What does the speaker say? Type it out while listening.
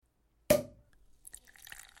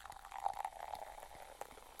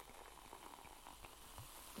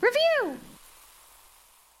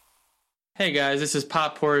Hey guys, this is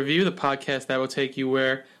Pop Pour Review, the podcast that will take you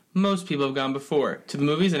where most people have gone before, to the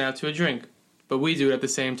movies and out to a drink. But we do it at the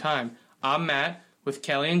same time. I'm Matt, with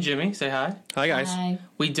Kelly and Jimmy. Say hi. Hi guys. Hi.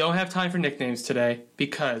 We don't have time for nicknames today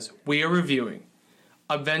because we are reviewing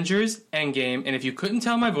Avengers Endgame, and if you couldn't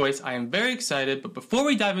tell my voice, I am very excited, but before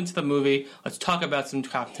we dive into the movie, let's talk about some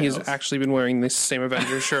cocktails. He's actually been wearing this same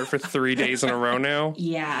Avengers shirt for 3 days in a row now.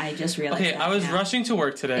 Yeah, I just realized. Okay, that I was now. rushing to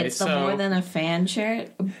work today, It's so... the More Than a Fan shirt,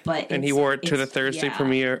 but And he wore it to the Thursday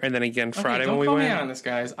premiere and then again Friday don't when we call me went. out on this,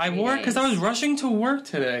 guys. I 3 wore it because I days. was rushing to work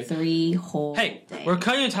today. 3 whole Hey, days. we're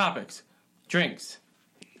cutting the topics. Drinks.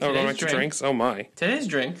 Oh, going Today's back to drink. drinks? Oh my. Today's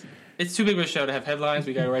drink, it's too big of a show to have headlines.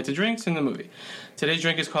 We gotta write to drinks in the movie. Today's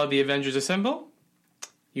drink is called The Avengers Assemble.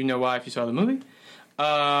 You know why if you saw the movie.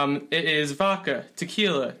 It is vodka,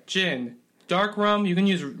 tequila, gin, dark rum. You can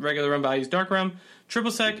use regular rum, but I use dark rum,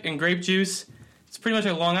 triple sec, and grape juice. It's pretty much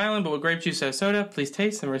like Long Island, but with grape juice as soda. Please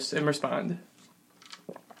taste and respond.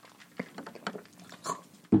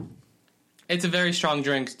 It's a very strong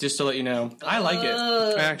drink, just to let you know. I like it.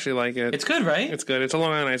 I actually like it. It's good, right? It's good. It's a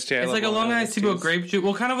Long Island iced tea. It's like a Long Island tea with grape juice.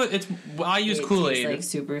 Well, kind of I use It Kool-Aid. tastes like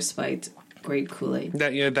super spiked grape Kool-Aid.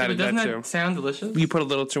 That But doesn't that that too. sound delicious? You put a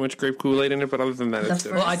little too much grape Kool-Aid in it, but other than that, The it's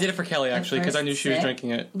good. Well, I did it for Kelly, actually, because I knew she was sip, drinking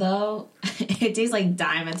it. Though, it tastes like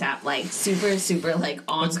Dimetapp, like super like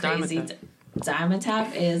on What's crazy. Dimetapp?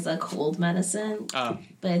 Dimetapp is a cold medicine, Oh,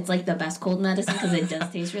 but it's like the best cold medicine because it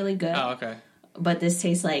does taste really good. oh, okay. But this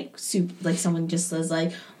tastes like soup. Like someone just says,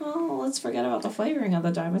 like, "Oh, let's forget about the flavoring of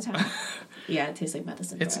the Dimetapp." Yeah, it tastes like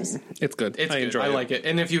medicine. to us. It's good. It's I good. enjoy I it. like it.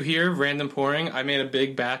 And if you hear random pouring, I made a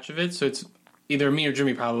big batch of it, so it's either me or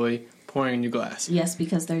Jimmy probably pouring a new glass. Yes,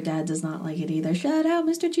 because their dad does not like it either. Shout out,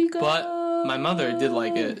 Mr. Chico. But my mother did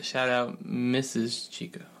like it. Shout out Mrs.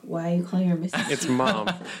 Chico, Why you call her Mrs. It's mom.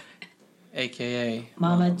 a.k.a.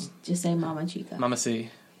 Mama? Just say Mama Chica. Mama C.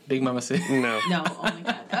 Big Mama C. No. No, oh my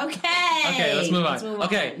god. Okay. Okay, let's move on.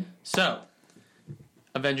 Okay, so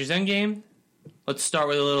Avengers Endgame. Let's start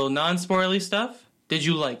with a little non-spoilerly stuff. Did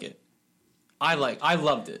you like it? I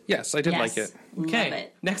loved it. Yes, I did like it. Okay, Love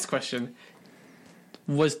it. next question.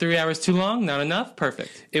 Was 3 hours too long? Not enough?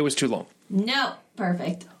 Perfect. It was too long. No,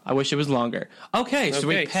 perfect. I wish it was longer. Okay, so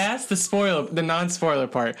we Okay. passed the non-spoiler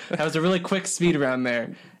part. That was a really quick speed round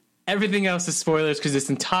there. Everything else is spoilers because this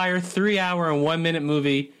entire 3 hour and 1 minute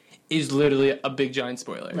movie is literally a big giant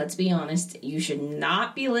spoiler. Let's be honest. You should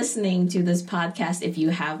not be listening to this podcast if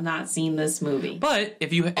you have not seen this movie. But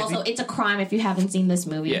if you Also, it's a crime if you haven't seen this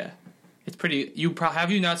movie. yeah, it's pretty. Have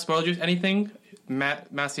you not spoiled anything,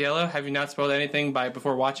 Matt Masiello? Have you not spoiled anything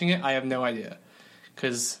before watching it? I have no idea.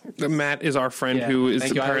 Because Matt is our friend Yeah, who is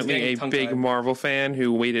thank you. I was apparently getting a tongue-tied. big Marvel fan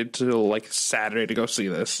who waited till like Saturday to go see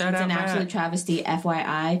this. shout It's out an absolute Matt. travesty.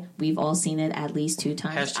 FYI, we've all seen it at least 2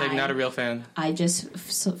 times. Hashtag not a real fan. I just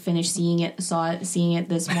finished seeing it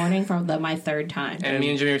this morning for my 3rd time. And me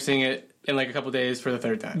and Jimmy are seeing it in like a couple days for the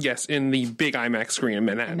 3rd time. Yes, in the big IMAX screen in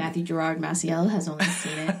Manhattan. Matthew Gerard Maciel has only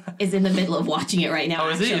seen it. Is in the middle of watching it right now. Oh,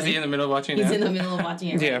 is he? Is actually. he in the middle of watching it He's now? in the middle of watching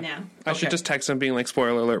it Yeah. right now. I should Okay. just text him being like,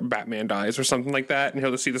 spoiler alert, Batman dies or something like that, and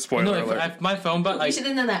he'll just see the spoiler No, alert. my phone, but We like, should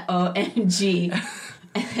have done that. OMG.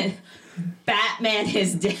 Batman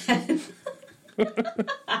is dead.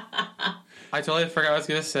 I totally forgot what I was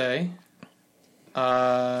gonna say.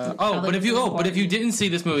 Probably but if you important. didn't see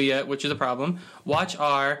this movie yet, which is a problem, watch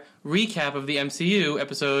our recap of the MCU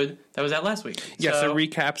episode that was out last week. yes, So, it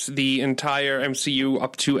recaps the entire MCU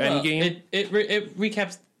up to well, Endgame. It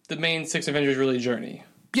recaps the main 6 Avengers really journey.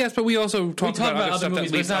 Yes, but we also We talk talk about other stuff movies, that but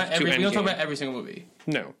it's leads not up to every. We don't talk Endgame. about every single movie.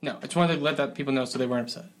 No. No, I just wanted to let that people know so they weren't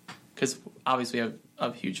upset because obviously we have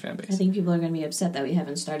a huge fan I base. think people are going to be upset that we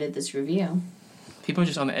haven't started this review. People are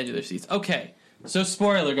just on the edge of their seats. Okay, so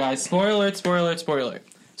spoiler, guys. Spoiler alert, spoiler alert, spoiler alert.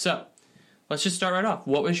 So, let's just start right off.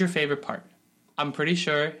 What was your favorite part? I'm pretty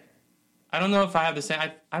sure. I don't know if I have the same.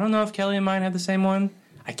 I don't know if Kelly and mine have the same one.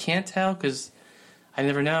 I can't tell because I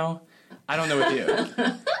never know. I don't know with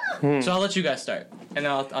you. So I'll let you guys start, and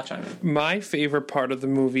I'll chime in. My favorite part of the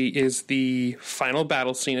movie is the final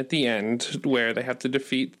battle scene at the end where they have to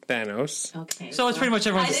defeat Thanos. Okay. So it's pretty much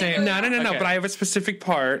everyone's the same. No, Okay. but I have a specific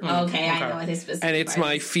part, Okay, I Okay. know what his specific and it's part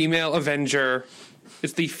my is. female Avenger.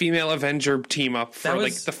 It's the female Avenger team up for That like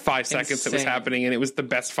was the 5 seconds it was insane. happening, and it was the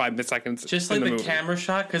best 5 seconds. Just in like the movie. camera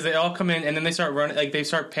shot, because they all come in and then they start running, like they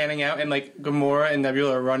start panning out, and like Gamora and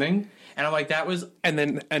Nebula are running, and I'm like, that was and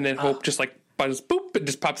then Hope just like buzzes, boop, it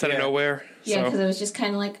just pops out Yeah. of nowhere. Yeah, because So it was just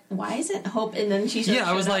kind of like, why is it Hope? And then she Yeah,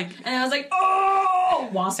 I was showed up, like- and I was like, oh,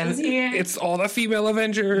 Wasp And is here. it's all the female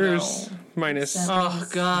Avengers No. minus. So- oh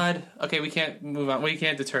god. Okay, we can't move on. We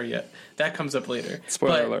can't deter yet. That comes up later.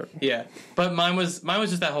 Spoiler But- alert. Yeah, but mine was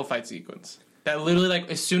just that whole fight sequence. That literally,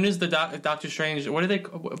 like, as soon as the Doctor Strange, what are they?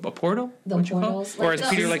 A portal? The What'd you call it? portals. Or as the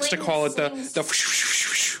Peter likes to slings- call it, the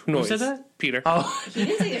slings. noise. Who said that? Peter. Oh, He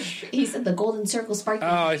didn't say he said the golden circle sparkling.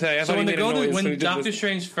 Oh, I so thought he when made a noise when he did Doctor this.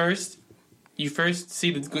 Strange you first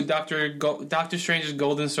see the good Doctor Strange's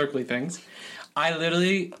golden circly things.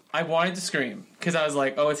 I wanted to scream because I was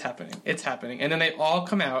like, "Oh, it's happening!" And then they all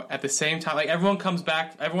come out at the same time. Like everyone comes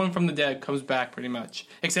back. Everyone from the dead comes back pretty much,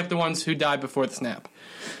 except the ones who died before the snap.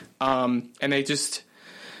 And they just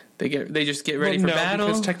get ready for battle.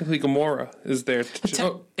 Because technically Gamora is there.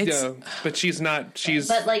 But she's not. She's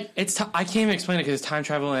But like I can't even explain it because it's time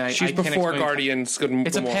travel. And she's I can't before explain Guardians.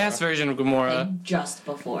 It's a past version of Gamora. just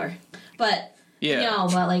before, but Yeah. no,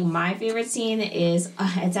 but like my favorite scene is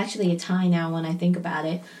it's actually a tie now when I think about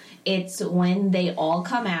it. It's when they all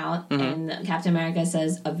come out and Captain America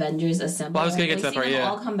says Avengers Assemble. Well, I was gonna get to that part, Them yeah.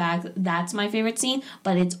 all come back. That's my favorite scene,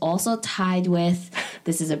 but it's also tied with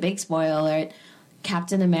this is a big spoiler alert.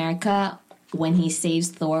 Captain America when he saves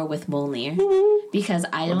Thor with Mjolnir. Because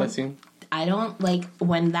I don't like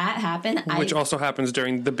when that happened. Which also happens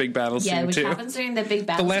during the big battle scene which too. happens during the big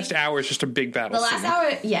battle. The last scene. hour is just a big battle. The last scene.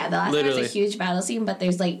 hour, the last hour Literally. is a huge battle scene, but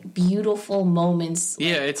there's like beautiful moments.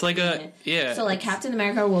 Yeah, it's like So like Captain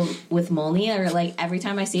America with Mjolnir, or like every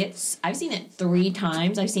time I see it, I've seen it 3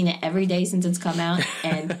 times. I've seen it every day since it's come out,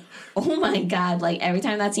 and oh my god, like every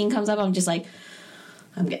time that scene comes up, I'm just like,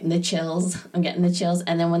 I'm getting the chills.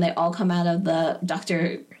 And then when they all come out of the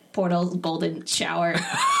Dr. Portal's golden shower,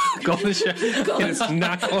 golden shower. It is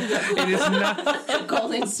not called. It is not.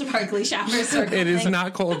 golden sparkly shower circle. It is thing.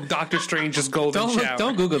 not called Doctor Strange's golden shower.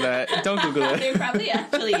 Don't Google that. Don't Google it. There probably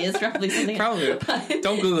actually is something. Probably. But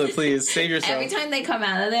Don't Google it, please. Save yourself. every time they come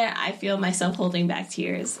out of there, I feel myself holding back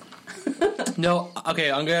tears. No,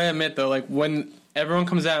 okay, I'm gonna admit though, like when everyone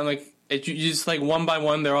comes out and like you just like one by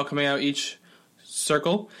one, they're all coming out each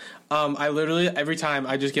circle. I literally every time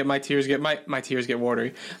I just get my tears get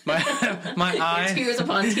watery. My eye Tears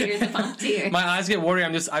upon tears upon tears. my eyes get watery.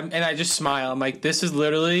 I just smile. I'm like, this is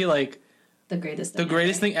literally like The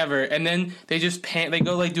greatest thing ever. And then they just they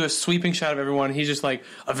go like do a sweeping shot of everyone. He's just like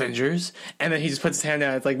Avengers, and then he just puts his hand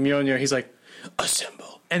down. It's like Mjolnir. He's like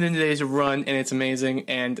assemble, and then they just run, and it's amazing.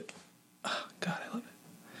 And oh God, I love it.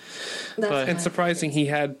 But- It's surprising he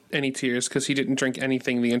had any tears because he didn't drink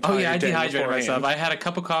anything the entire Oh yeah, I day dehydrated beforehand. myself. I had a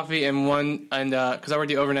cup of coffee and because I worked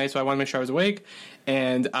the overnight, so I wanted to make sure I was awake.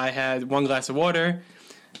 And I had 1 glass of water,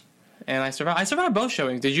 and I survived. I survived both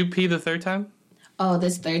showings. Did you pee the third time? Oh,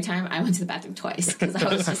 this third time I went to the bathroom twice because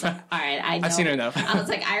I was just like, all right, I've seen it enough. I was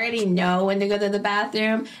like, I already know when to go to the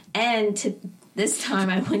bathroom, and this time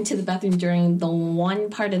I went to the bathroom during the one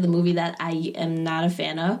part of the movie that I am not a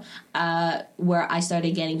fan of, where I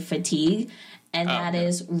started getting fatigue, and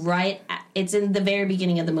is it's in the very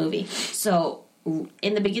beginning of the movie. So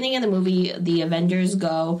in the beginning of the movie, the Avengers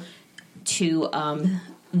go to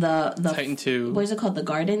the Titan 2. What is it called? The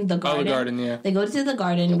garden. The garden. Oh, the garden. Yeah. They go to the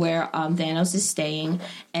garden where Thanos is staying,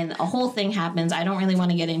 and a whole thing happens. I don't really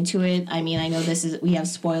want to get into it. I mean, I know we have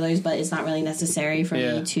spoilers, but it's not really necessary for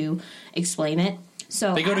me to explain it.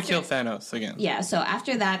 So They go to kill Thanos again. Yeah. So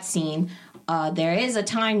after that scene, there is a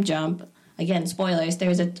time jump. Again, spoilers.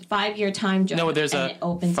 There's a 5-year time jump. No, there's and a it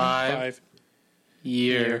opens up.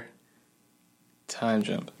 5-year time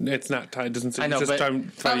jump. It's not time. It doesn't say. I know, it's just but- time.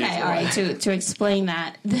 5 years. Okay, all right. To explain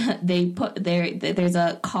that, they put there's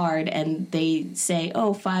a card and they say,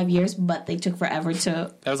 5 years, but they took forever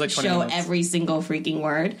to That was like 20 show minutes. every single freaking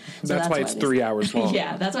word. So That's why it's 3 hours long.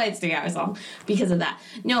 Yeah, that's why it's 3 hours long because of that.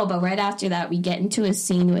 No, but right after that, we get into a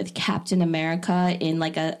scene with Captain America in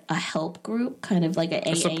like a help group, kind of like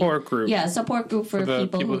a support group. Yeah, a support group for The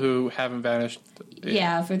people who haven't vanished.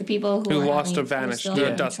 yeah, for the people Who are lost having- or vanished? still The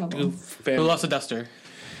having dust. trouble. Who lost a duster.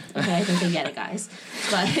 Okay, I think they get it, guys.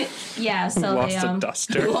 But yeah, so Lost they a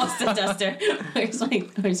duster. lost a duster.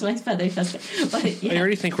 Where's my feather duster? But I yeah,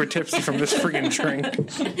 already think we're tipsy from this friggin' drink.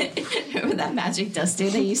 remember that magic duster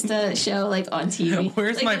they used to show like on TV?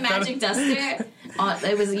 Where's like my the magic duster?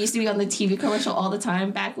 It used to be on the TV commercial all the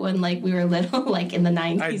time back when like we were little, like in the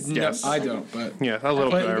 90s. Yes. I don't, but Yeah, a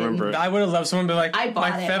little bit. I remember it. I would have loved someone to be like, I bought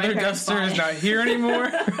my it. feather My parents duster bought is it." not here anymore.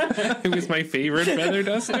 It was my favorite feather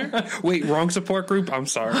duster. Wait, wrong support group? I'm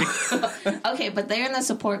sorry. Okay, but they're in the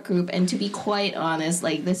support group, and to be quite honest,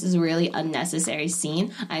 like this is really unnecessary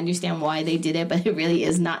scene. I understand why they did it, but it really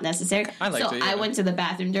is not necessary. I liked so it, yeah. I went to the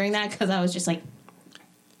bathroom during that because I was just like,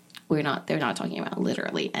 they're not talking about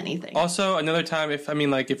literally anything. Also, another time, if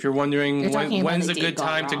you're wondering You're talking about when's a a date good gone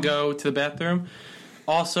time to wrong. go to the bathroom,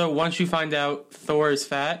 Also, once you find out Thor is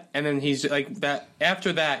fat, and then he's like that.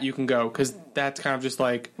 After that, you can go because that's kind of just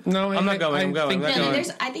like No, I'm not going. I'm going. I'm not going.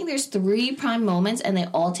 I think there's 3 prime moments, and they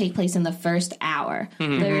all take place in the first hour.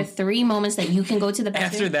 There are 3 moments that you can go to the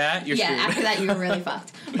bathroom. After that, you're screwed. After that, you're really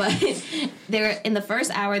fucked. But there, in the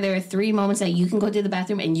first hour, there are 3 moments that you can go to the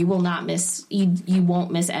bathroom, and you will not miss. You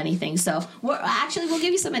won't miss anything. So, we'll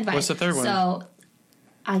give you some advice. What's the third one? So,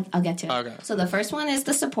 I'll get to it. Okay. So the first one is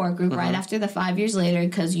the support group right after the 5 years later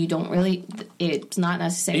because you don't really. It's not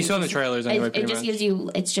necessary. You saw in the trailers anyway. It just gives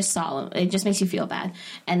you. It's just solemn. It just makes you feel bad.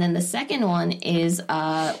 And then the second one is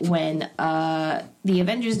when the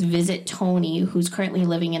Avengers visit Tony, who's currently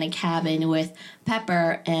living in a cabin with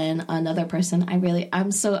Pepper and another person. I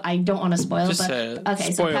don't want to spoil. Just but say it.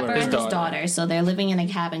 Okay, Spoiler. so Pepper and his daughter. So they're living in a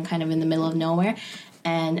cabin, kind of in the middle of nowhere.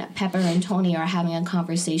 And Pepper and Tony are having a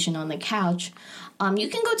conversation on the couch. You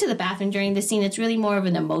can go to the bathroom during the scene. It's really more of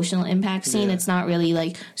an emotional impact scene. Yeah. It's not really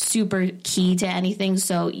like super key to anything,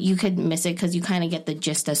 so you could miss it because you kind of get the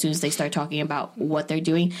gist as soon as they start talking about what they're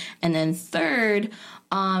doing. And then third,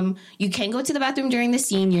 you can go to the bathroom during the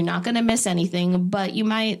scene. You're not going to miss anything, but you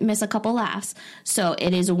might miss a couple laughs. So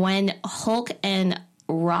it is when Hulk and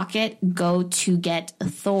Rocket go to get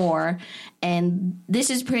Thor, and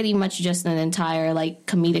this is pretty much just an entire like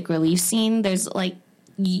comedic relief scene. There's like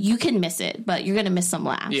you can miss it, but you're gonna miss some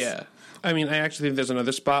laughs. Yeah. I mean, I actually think there's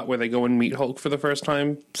another spot where they go and meet Hulk for the first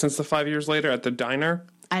time since the 5 years later at the diner.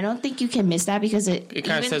 I don't think you can miss that because it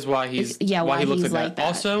kind of says why he looks he's like that.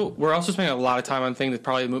 Also, we're also spending a lot of time on things that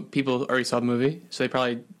probably people already saw the movie, so they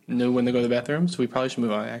probably knew when to go to the bathroom. So we probably should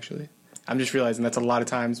move on. Actually, I'm just realizing that's a lot of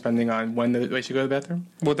time spending on when they should go to the bathroom.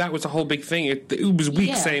 Well, that was a whole big thing. It was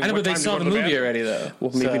weeks saying. I know, what but they time to saw go the to movie bathroom. already, though.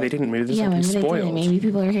 Well, maybe they didn't. Maybe this Yeah, will be maybe they spoiled. did. Maybe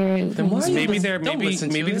people are here. Then why are Maybe you they're don't listen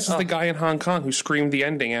to maybe it. this is the guy in Hong Kong who screamed the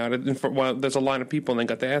ending out. There's a line of people and they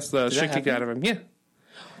got the shit kicked happen? out of him. Yeah.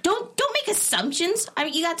 Don't make assumptions. I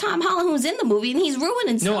mean, you got Tom Holland who's in the movie and he's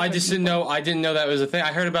ruining stuff. No, I just didn't know. I didn't know that was a thing.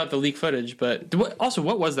 I heard about the leak footage, but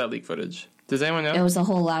what was that leak footage? Does anyone know? It was the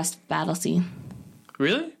whole last battle scene.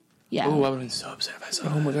 Really? Yeah. Oh, I would have been so upset if I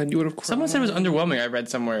saw. Oh my god, you would have cried. Someone said it was underwhelming. I read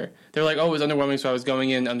somewhere. They were like, "Oh, it was underwhelming," so I was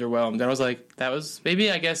going in underwhelmed. And I was like, "That was maybe."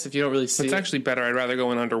 I guess if you don't really see, It's actually better. I'd rather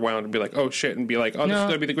go in underwhelmed and be like, "Oh shit," and be like, "Oh, this is No,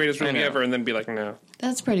 gonna be the greatest I movie know. ever," and then be like, "No."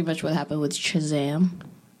 That's pretty much what happened with Shazam.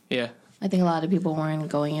 yeah. I think a lot of people weren't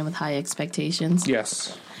going in with high expectations.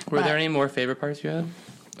 Yes. Were But- there any more favorite parts you had?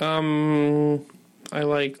 I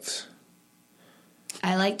liked.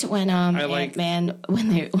 I liked when Ant-Man,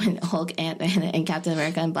 when Hulk, Ant-Man, and Captain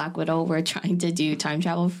America and Black Widow were trying to do time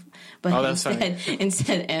travel, but Oh, that's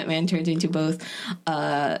instead Ant-Man turned into both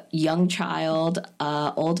a young child,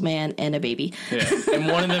 old man, and a baby. Yeah, and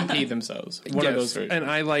one of them peed themselves. One of those. And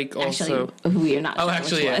I like also. Actually, we are not. Oh, sure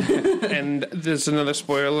actually, which yeah. one. And there's another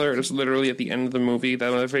spoiler. It's literally at the end of the movie.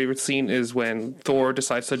 That my favorite scene is when Thor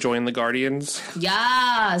decides to join the Guardians,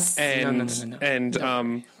 Yes. and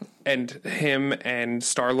No. and him and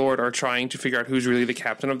Star-Lord are trying to figure out who's really the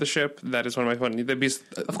captain of the ship. That is one of my funny.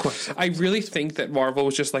 Of course. I really think that Marvel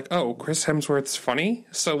was just like, oh, Chris Hemsworth's funny,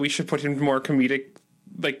 so we should put him in more comedic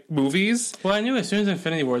like movies. Well, I knew as soon as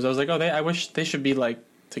Infinity Wars, I was like, "Oh, I wish they should be like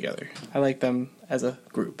together." I like them as a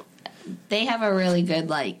group, They have a really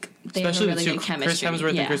good especially really the two. good chemistry. Chris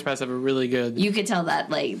Hemsworth Yeah. and Chris Pratt have a really good. You could tell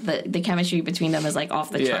that the chemistry between them is like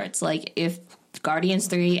off the Yeah. charts. Like if Guardians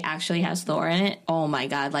 3 actually has Thor in it, oh my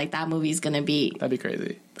god, like that movie's gonna be. That'd be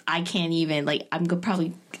crazy. I can't even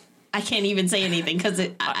I can't even say anything because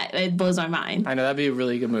it blows my mind. I know that'd be a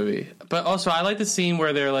really good movie. But also, I like the scene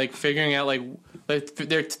where they're like figuring out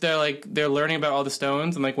they're learning about all the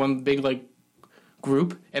stones and like one big like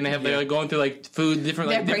group, and they're like going through like food different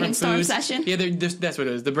Their like different brainstorm foods. session? Yeah, that's what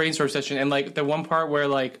it is. The brainstorm session, and like the one part where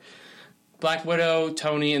like Black Widow,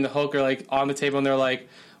 Tony, and the Hulk are like on the table, and they're like,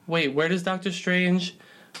 "Wait, where does Doctor Strange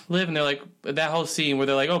live?" And they're like, that whole scene where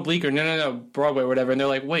they're like, "Oh, Bleecker, no, Broadway, or whatever," and they're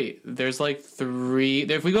like, "Wait, there's like 3.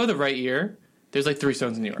 If we go the right year, there's like 3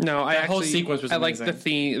 stones in New York." No, that whole sequence was I like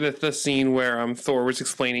amazing. the scene where Thor was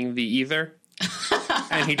explaining the ether,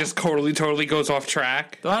 and he just totally goes off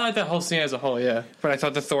track. I like that whole scene as a whole. Yeah. But I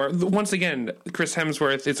thought the Thor, once again, Chris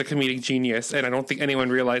Hemsworth is a comedic genius, and I don't think anyone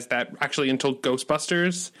realized that actually until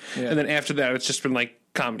Ghostbusters. Yeah. And then after that, it's just been like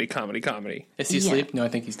comedy. Is he Yeah. asleep? No, I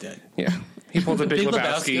think he's dead. Yeah, he pulled a Big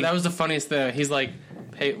Lebowski. That was the funniest thing. He's like,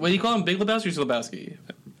 "Hey, what do you call him? Big Lebowski or Lebowski?"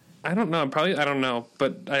 I don't know. I don't know,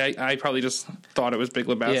 but I probably just thought it was Big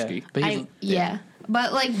Lebowski. But he's, Yeah.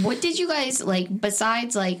 But like, what did you guys like?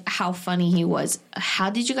 Besides like how funny he was,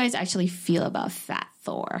 how did you guys actually feel about Fat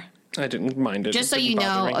Thor? I didn't mind it. Just so It you didn't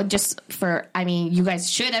bother know, me. you guys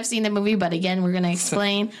should have seen the movie, but again, we're going to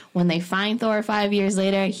explain. When they find Thor 5 years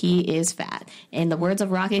later, he is fat. In the words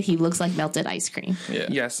of Rocket, he looks like melted ice cream. Yeah.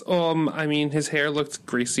 Yes. I mean, his hair looked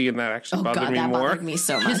greasy, and that actually Oh, bothered God, me that more. bothered me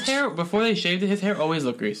so much. His hair, before they shaved it, his hair always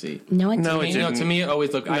looked greasy. No, it No, it didn't. No, didn't. to me, it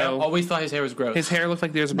always looked. I No. always thought his hair was gross. His hair looked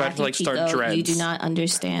like he was about to Matthew start Chico, dreads. you do not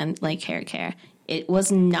understand, hair care. It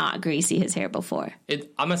was not greasy, his hair before. It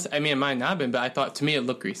might not have been, but I thought to me it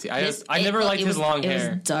looked greasy. I never liked his long hair. It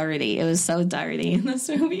was dirty. It was so dirty in this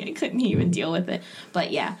movie. I couldn't even deal with it.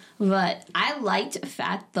 But yeah, I liked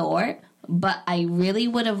Fat Thor, but I really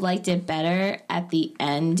would have liked it better at the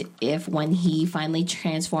end if when he finally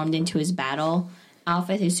transformed into his battle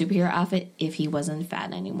outfit, his superhero outfit, if he wasn't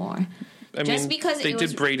fat anymore. I Just mean, because they it did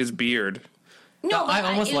was- braid his beard. No, I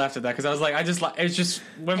almost laughed at that because I was like, it just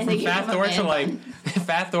went And from they Fat gave him a Thor to man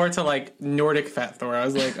Fat Thor to Nordic Fat Thor. I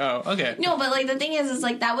was like, oh, okay. No, but the thing is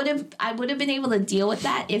I would have been able to deal with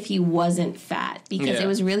that if he wasn't fat, because Yeah. it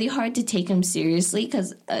was really hard to take him seriously,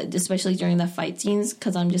 because especially during the fight scenes,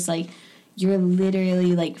 because I'm just like, you're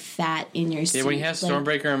literally fat in your suit. Yeah, when he has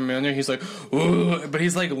Stormbreaker and Mjolnir, he's like, ooh, but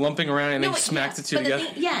he's lumping around and then he but smacks the two but together.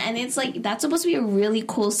 And it's that's supposed to be a really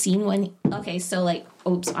cool scene when, okay, so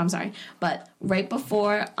oops, I'm sorry, but right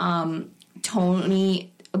before right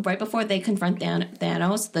before they confront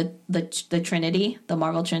Thanos, the Trinity, the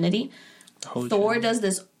Marvel Trinity, Holy Thor shit. does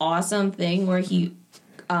this awesome thing where he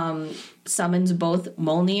summons both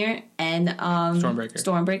Mjolnir and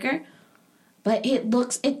Stormbreaker. But it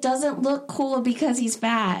doesn't look cool because he's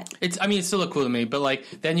fat. It still looked cool to me, but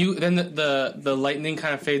then the lightning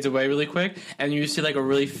kind of fades away really quick, and you see a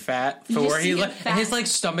really fat Thor. see him And fat.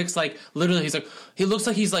 his stomach's literally he looks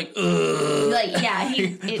like he's ugh. Yeah,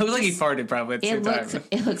 It looks like he farted probably at the same time.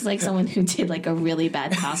 It looks like someone who did a really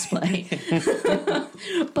bad cosplay.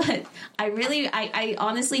 But I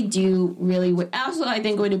honestly do really. Also, I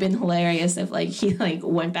think it would have been hilarious if he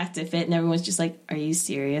went back to fit and everyone's just like, "Are you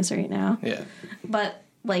serious right now?" Yeah. But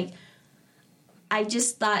I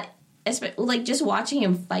just thought, just watching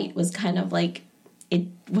him fight was kind of it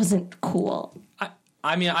wasn't cool.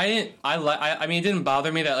 It didn't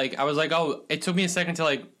bother me that I was oh, it took me a second to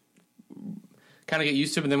kind of get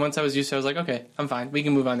used to it, but then once I was used to it, I was like, okay, I'm fine. We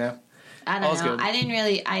can move on now. I don't All's know. good. I didn't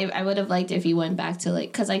really. I would have liked if he went back to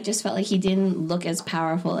because I just felt like he didn't look as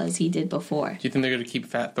powerful as he did before. Do you think they're going to keep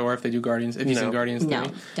Fat Thor if they do Guardians? If he's in No. Guardians 3?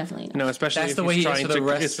 No, definitely not. No, especially That's if the way he's he is trying for the to,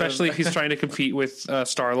 rest especially of- if he's trying to compete with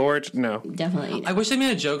Star-Lord. No, Definitely not. I wish they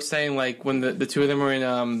made a joke saying when the two of them were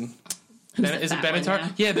in Who's the is it fat one Benatar? now?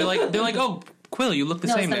 Yeah, they're like, oh, Quill, you look the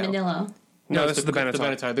No, same it's the now. Manila. no, it's this is the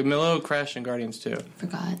Benatar. The Milo crashed in Guardians too.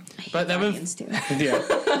 Forgot. I hate But that would- Guardians too. Yeah,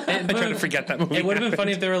 I try to forget that movie. It would have been happened.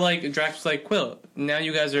 funny if they were Drax was Quill, now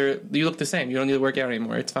you guys you look the same. You don't need to work out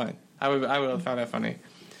anymore. It's fine. I would have found that funny.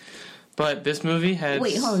 But this movie had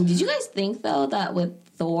Wait, hold on. Did you guys think though that with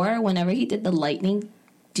Thor, whenever he did the lightning,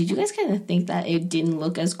 did you guys kind of think that it didn't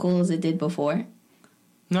look as cool as it did before?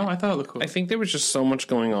 No, I thought it looked cool. I think there was just so much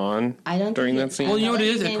going on I don't during think that scene. Well, you know what it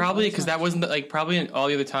is? Like, It probably because that wasn't probably in all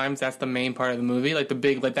the other times that's the main part of the movie, the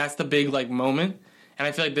big that's the big moment. And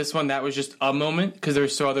I feel like this one that was just a moment because there were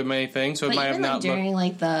so other many things, so it But might have even not looked. during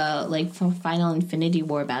the final Infinity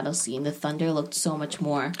War battle scene, the thunder looked so much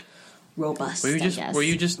more robust. Were I you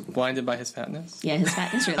guess. just blinded by his fatness? Yeah, his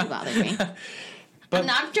fatness really bothered me. But- I'm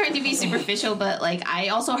not trying to be superficial, but I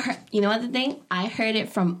also heard. You know what the thing? I heard it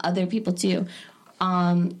from other people too.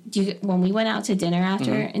 When we went out to dinner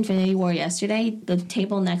after Infinity War yesterday, the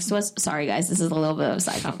table next to us. Sorry, guys, this is a little bit of a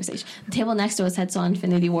side conversation. The table next to us had saw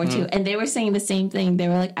Infinity War too, and they were saying the same thing. They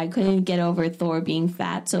were like, "I couldn't get over Thor being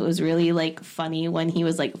fat," so it was really funny when he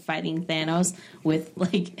was fighting Thanos with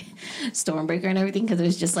Stormbreaker and everything, because it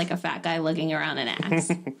was just a fat guy lugging around an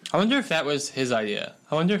axe. I wonder if that was his idea.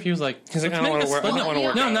 I wonder if he was He's like, I don't want to work. I don't want to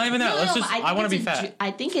work. No, out. not even that. Let's just. but I want to think be it's fat.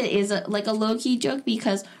 I think it is a low key joke,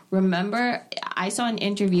 because remember, I saw an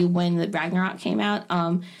interview when the Ragnarok came out.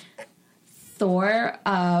 Thor,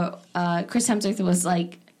 Chris Hemsworth was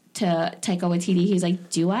to Taika Waititi. He's like,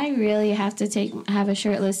 "Do I really have to have a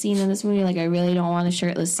shirtless scene in this movie? I really don't want a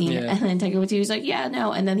shirtless scene." Yeah. And then Taika Waititi was like, "Yeah,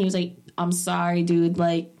 no." And then he was like, "I'm sorry, dude.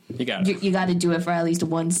 You got it. You got to do it for at least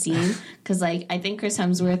one scene," because I think Chris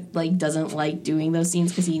Hemsworth doesn't like doing those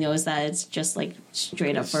scenes because he knows that it's just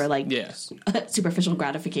straight up for Yes. superficial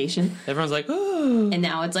gratification. Everyone's like, oh. And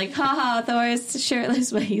now it's haha, Thor is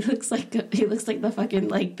shirtless, but he looks like the fucking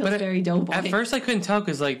Pillsbury Doughboy. At first, I couldn't tell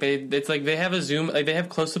because they have a zoom, they have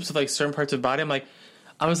close ups of certain parts of the body. I'm like,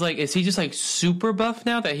 I was like, is he just like super buff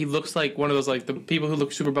now that he looks like one of those like the people who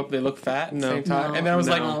look super buff but they look fat at the same time? No, and then I was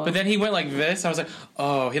no. like, but then he went like this. I was like,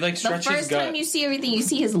 oh, he like The stretched his first gut. time you see everything, you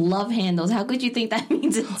see his love handles. How could you think that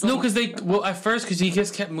means it's No, because at first because he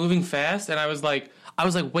just kept moving fast, and I was like,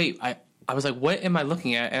 wait, I was like, what am I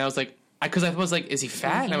looking at? And I was like, because I was like, is he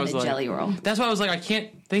fat? And I was like, jelly roll. that's why I was like, I can't.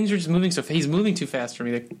 Things are just moving so. He's moving too fast for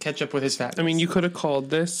me to catch up with his fat. I mean, you could have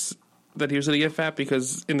called this that he was going to get fat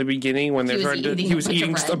because in the beginning when he was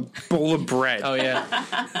eating just a bowl of bread. Oh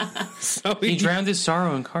yeah, So he drowned his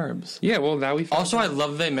sorrow in carbs. Yeah, well now we Also, I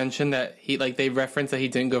love they mentioned that they referenced that he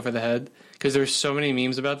didn't go for the head because there's so many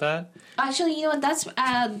memes about that. Actually, you know what? That's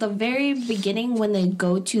the very beginning when they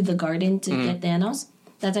go to the garden to get Thanos.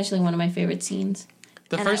 That's actually one of my favorite scenes.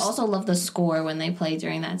 I also love the score when they play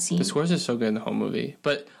during that scene. The scores are so good in the whole movie.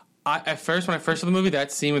 But when I first saw the movie,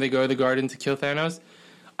 that scene where they go to the garden to kill Thanos,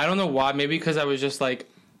 I don't know why. Maybe because I was just like,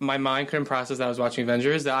 my mind couldn't process that I was watching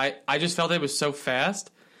Avengers. That I just felt it was so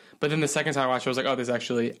fast. But then the second time I watched it, I was like, oh, this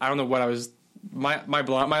actually, I don't know what I was, my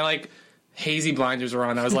like hazy blinders were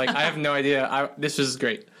on. I was like, I have no idea. This was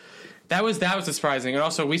great. That was surprising. And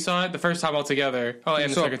also, we saw it the first time all together. Oh,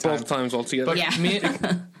 and the second time. Both times all together.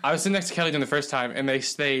 But I was sitting next to Kelly during the first time, and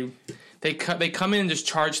they come in and just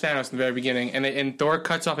charge Thanos in the very beginning, and Thor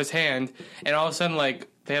cuts off his hand, and all of a sudden, like,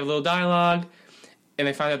 they have a little dialogue, and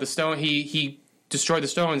they find out the stone, he destroyed the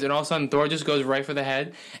stones, and all of a sudden Thor just goes right for the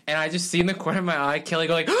head, and I just see in the corner of my eye Kelly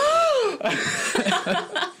go like,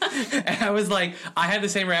 and I was like, I had the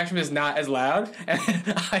same reaction, but it's not as loud.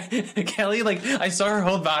 And Kelly, like, I saw her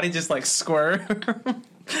whole body just like squirm,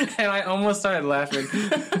 and I almost started laughing.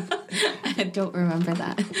 I don't remember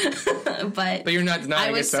that, but you're not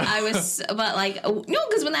denying it. But like, no,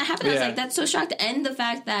 because when that happened, I was like, that's so shocked, and the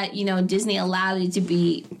fact that Disney allowed it to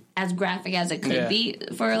be as graphic as it could be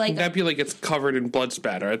for like Nebula gets covered in blood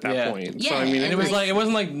spatter at that point. Yeah, so I mean, and it was like it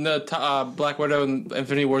wasn't like the Black Widow and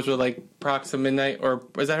Infinity Wars were like Proxima Midnight, or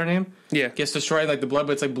is that her name? Yeah, gets destroyed like the blood,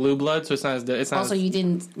 but it's like blue blood, so it's not as it's not. Also, you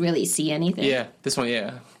didn't really see anything. Yeah, this one,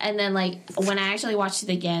 yeah. And then like when I actually watched it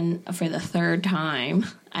again for the third time,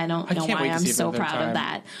 I don't know why I'm so proud of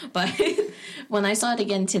that, but when I saw it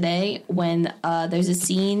again today, when there's a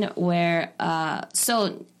scene where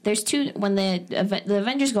so there's two when the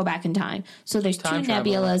Avengers go back in time, so there's two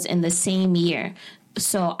Nebulas in the same year.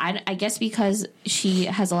 So I guess because she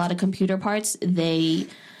has a lot of computer parts,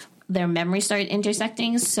 their memories start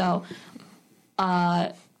intersecting. So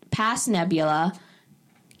past Nebula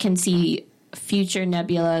can see future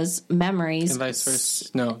Nebula's memories, and vice versa.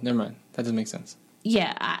 No, never mind. That doesn't make sense.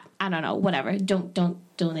 Yeah, I don't know. Whatever.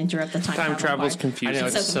 Don't interrupt the time travel is confusing. I know,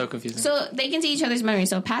 it's so confusing. So they can see each other's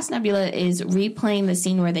memories. So past Nebula is replaying the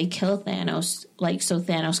scene where they kill Thanos, like so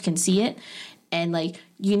Thanos can see it, and like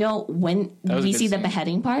when we see the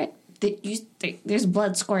beheading part, there's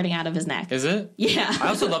blood squirting out of his neck. Is it? Yeah. I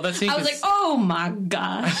also love that scene. I was like, oh my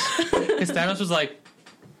gosh. Because Thanos was like,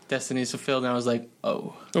 destiny's fulfilled, and I was like,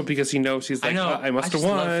 oh. Oh, because he knows he's like, I must have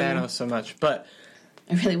won. I love Thanos so much, but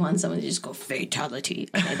I really want someone to just go fatality.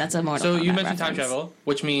 Okay, that's a Mortal So Kombat you mentioned reference. time travel,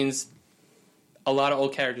 which means a lot of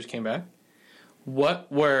old characters came back.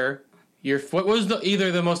 What was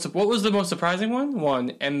the most surprising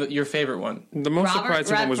one and your favorite one? The most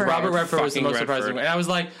surprising one was Robert Redford was the most Redford. surprising one,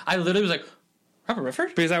 and I literally was like, Robert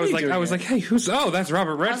Redford? Because I was like, hey, that's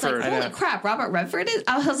Robert Redford. I was like, holy crap, Robert Redford is.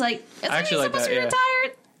 I was like, isn't he like supposed to be that,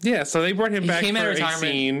 retired? Yeah, so they brought him back came for out of a retirement.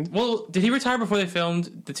 scene. Well, did he retire before they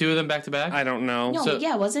filmed the two of them back to back? I don't know.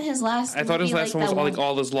 No, wasn't his last? I thought his last one was like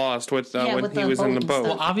All Is Lost with when he was in the boat.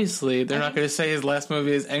 Well, obviously they're not going to say his last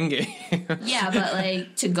movie is Endgame. Yeah, but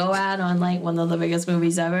like to go out on like one of the biggest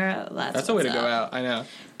movies ever. That's a way to go out. I know.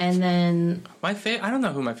 And then I don't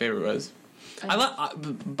know who my favorite was.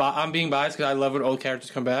 I'm being biased because I love when old characters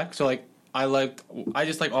come back. So like. I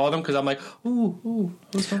just like all of them because I'm like, ooh.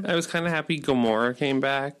 I was kind of happy Gamora came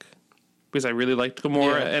back because I really liked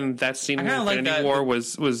Gamora, and that scene in Infinity War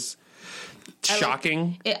was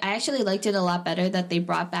shocking. I actually liked it a lot better that they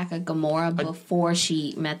brought back a Gamora before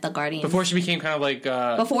she met the Guardians. Before she became kind of like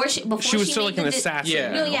before she was still like an assassin.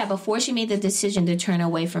 Yeah. Before she made the decision to turn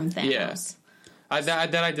away from Thanos. Yeah.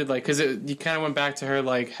 That I did like because you kind of went back to her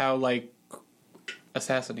like how like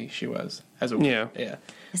assassiny she was as a yeah.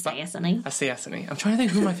 Assassinate. I'm trying to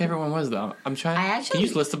think who my favorite one was, though. Can you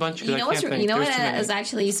just list a bunch? You know what is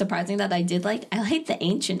actually surprising that I did like? I liked the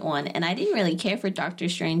Ancient One, and I didn't really care for Doctor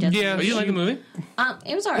Strange. Yeah, you like the movie?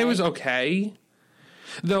 It was alright. It was okay.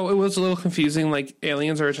 Though it was a little confusing, like,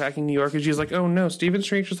 aliens are attacking New York, and she's like, oh no, Stephen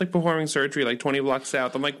Strange was, like, performing surgery, like, 20 blocks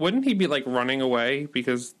south. I'm like, wouldn't he be, like, running away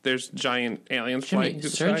because there's giant aliens flying through the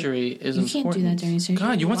sky? Surgery is important. You can't do that during surgery.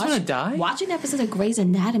 God, you want someone to die? Watch an episode of Grey's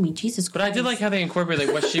Anatomy, Jesus Christ. But I did like how they incorporate,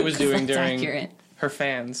 like, what she was doing during accurate. Her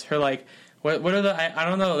fans. Her, like, what are the, I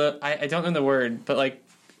don't know, I don't know the word, but, like,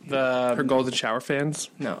 her golden shower fans.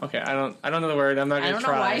 No, okay, I don't know the word. I'm not gonna try. I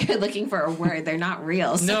don't know why you're looking for a word. They're not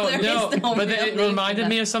real. So no, but it reminded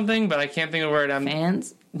me of something, but I can't think of the word.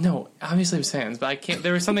 Fans? No, obviously it was fans, but I can't.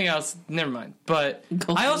 There was something else. Never mind. But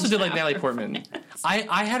I also did like Natalie Portman.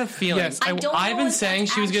 I had a feeling. Yes, I've been saying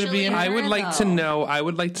she was going to be in. I would like to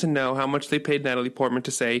know how much they paid Natalie Portman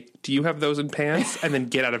to say, "Do you have those in pants?" and then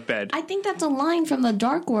get out of bed. I think that's a line from The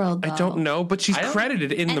Dark World. Though. I don't know, but she's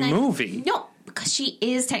credited in the movie. No. Because she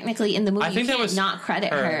is technically in the movie. I think you that was not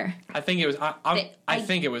credit her. I think it was. I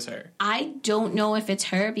think it was her. I don't know if it's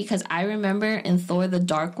her because I remember in Thor: The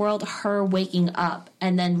Dark World her waking up,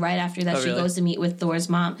 and then right after that she goes to meet with Thor's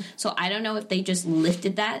mom. So I don't know if they just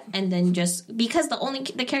lifted that and then just because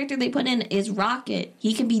the character they put in is Rocket.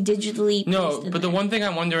 He can be digitally. No, but the one thing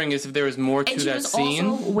I'm wondering is if there was more to that scene. She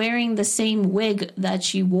was also wearing the same wig that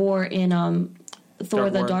she wore in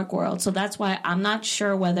Thor: The Dark World. So that's why I'm not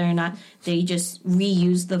sure whether or not they just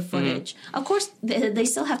reused the footage. Of course, they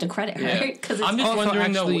still have to credit her. Because I'm just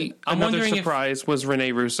wondering, another surprise was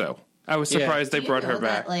Renee Russo. I was surprised they brought her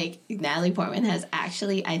back. That, like, Natalie Portman has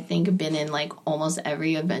actually, I think, been in, like, almost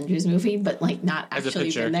every Avengers movie, but, like, not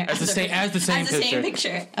actually been there. As the same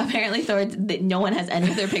picture. Apparently, Thor, no one has any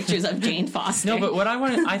of their pictures of Jane Foster. No, but what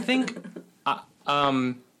I think,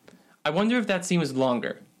 I wonder if that scene was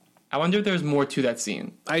longer. I wonder if there's more to that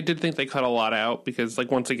scene. I did think they cut a lot out because, like,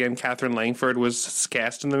 once again, Catherine Langford was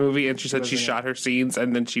cast in the movie, and she said she shot her scenes,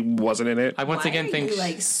 and then she wasn't in it. I once again think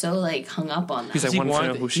so hung up on that. Because I wanted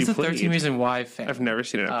to know who she played. He's a 13 Reasons Why fan. I've never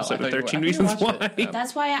seen an episode of 13 Reasons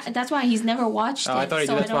Why. That's why he's never watched it. I thought he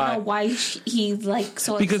did. So I don't know why he's like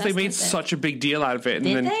so. Because they made such a big deal out of it.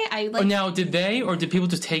 Did they? Now, did they, or did people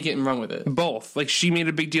just take it and run with it? Both. Like, she made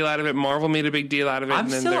a big deal out of it. Marvel made a big deal out of it. I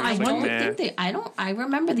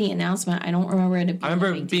remember the announcement. I don't remember. I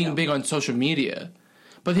remember being big on social media.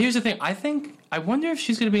 But here's the thing. I wonder if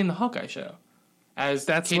she's going to be in the Hawkeye show.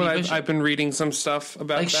 That's Katie what I've been reading some stuff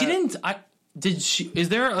about. Like, she didn't. Is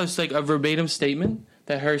there a verbatim statement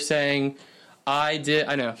that her saying, I'm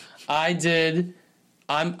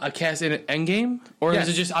a cast in Endgame? Or is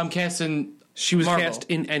it just, I'm cast in She was Marvel? cast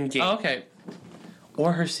in Endgame. Oh, okay.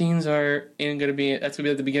 Or her scenes are that's going to be at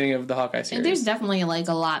the beginning of the Hawkeye series. There's definitely, like,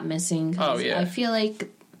 a lot missing. Oh, yeah. I feel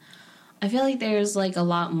like there's, like, a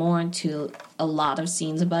lot more to a lot of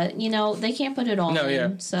scenes, but, they can't put it all in.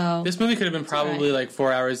 Yeah. So this movie could have been probably, like,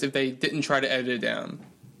 4 hours if they didn't try to edit it down.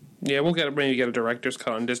 Yeah, maybe get a director's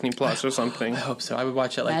cut on Disney Plus or something. I hope so. I would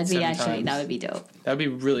watch it, like, 7 times. That would be dope. That would be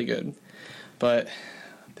really good. But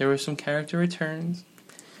there were some character returns.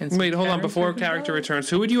 Wait, hold on. Before character returns,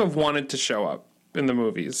 who would you have wanted to show up in the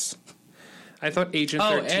movies? I thought Agent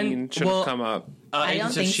 13 should have come up. I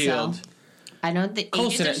don't think S.H.I.E.L.D. So. I don't think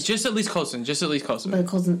Coulson, just at least Coulson. But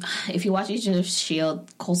Coulson, if you watch Agent of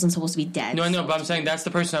S.H.I.E.L.D., Coulson's supposed to be dead. No, I know, but I'm saying that's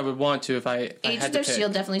the person I would want to if I had to pick. Agent of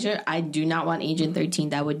S.H.I.E.L.D. definitely should. I do not want Agent 13.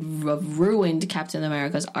 That would have ruined Captain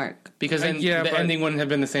America's arc. Because then the ending wouldn't have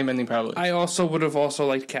been the same ending, probably. I also would have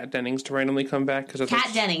liked Kat Dennings to randomly come back. Because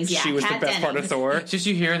she was the best part of Thor. Just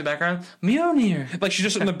you hear in the background, Mjolnir. Like, she's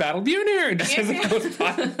just in the battle, Mjolnir!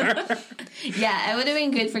 Yeah, it would have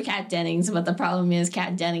been good for Kat Dennings, but the problem is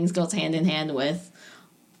Kat Dennings goes hand in hand with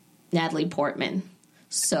Natalie Portman.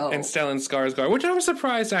 And Stellan Skarsgård, which I was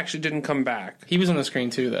surprised actually didn't come back. He was on the screen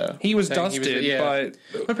too, though. He was dusted, but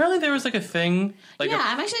apparently there was like a thing.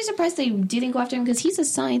 I'm actually surprised they didn't go after him because he's a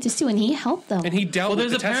scientist too, and he helped them. And he dealt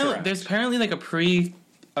with the Tesseract. There's apparently like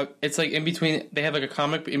it's like in between. They have like a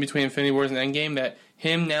comic in between Infinity Wars and Endgame that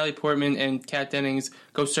him, Natalie Portman, and Kat Dennings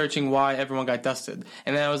go searching why everyone got dusted.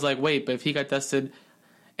 And then I was like, wait, but if he got dusted.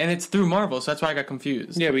 And it's through Marvel, so that's why I got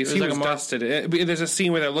confused. Yeah, because he was dusted. There's a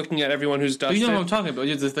scene where they're looking at everyone who's dusted. But you know what I'm talking about.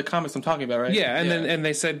 It's the comics I'm talking about, right? Yeah, and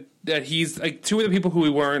they said that he's like two of the people who we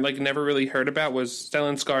weren't never really heard about was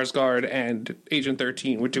Stellan Skarsgård and Agent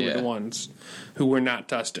 13, which were the ones who were not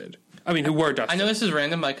dusted. I mean, who were dusted. I know this is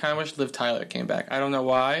random, but I kind of wish Liv Tyler came back. I don't know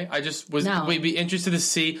why. I just would be interested to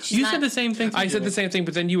see. Said the same thing. I said the same thing,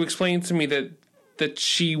 but then you explained to me that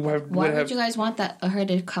she would have... Why would you guys want her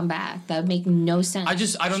to come back? That would make no sense.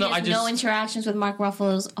 I don't know. No interactions with Mark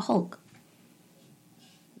Ruffalo's Hulk.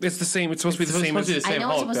 It's the same. It's supposed to be the same. I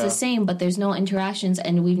know it's supposed to be the same, but there's no interactions,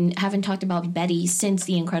 and we haven't talked about Betty since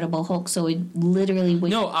the Incredible Hulk. So it literally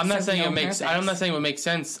would. No, I'm not saying it makes. I'm not saying it would make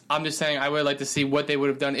sense. I'm just saying I would like to see what they would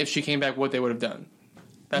have done if she came back. What they would have done.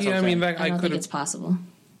 That's Yeah, what I'm I mean, saying. that I I don't could think have. it's possible.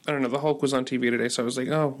 I don't know. The Hulk was on TV today, so I was like,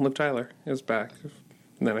 "Oh, Liv Tyler is back,"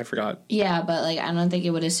 and then I forgot. Yeah, but like I don't think it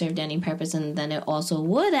would have served any purpose, and then it also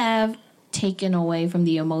would have taken away from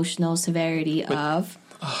the emotional severity of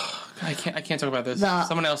I can't talk about this. the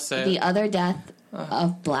Someone else say the it. other death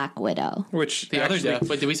of Black Widow. Which The other death.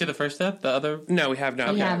 Wait, did we say the first death? The other? No, we have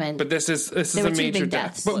not. We yet. haven't. But this is There a were two major big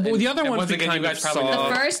death. deaths. But the other And ones once we again, kind you of guys probably saw. know.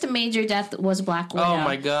 The first major death was Black Widow. Oh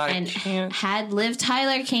my God, I And can't. had Liv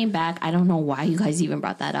Tyler came back, I don't know why you guys even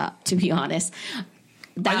brought that up. To be honest,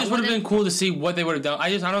 I just would have been cool to see what they would have done. I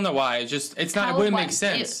don't know why. It's not. It wouldn't make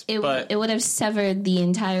sense. But it would have severed the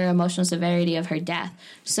entire emotional severity of her death.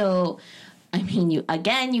 So, I mean, you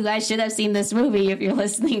guys should have seen this movie if you're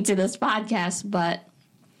listening to this podcast. But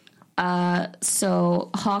so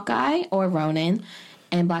Hawkeye or Ronan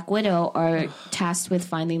and Black Widow are tasked with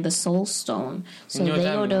finding the Soul Stone. So You know what they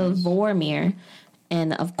that go to means. Vormir,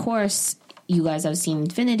 and of course, you guys have seen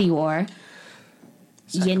Infinity War.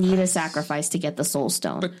 You need a sacrifice to get the Soul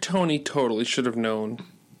Stone. But Tony totally should have known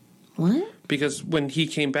What? because when he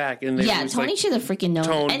came back and they Yeah, was Tony like, should have freaking known.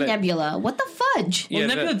 Tone And that- Nebula. What the fudge? well, Yeah,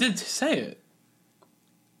 Nebula that- did say it.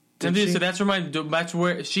 Did Nebula she? said that's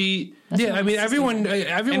where she. That's yeah, what I my mean, sister everyone said.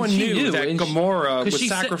 everyone and she knew that and she- Gamora 'cause was she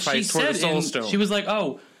said- sacrificed she for the said Soul in- Stone. She was like,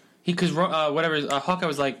 "Oh, because whatever." Hawkeye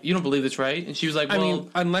was like, "You don't believe this, right?" And she was like, I "Well, mean,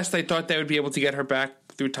 unless they thought they would be able to get her back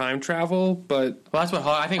through time travel, but well that's what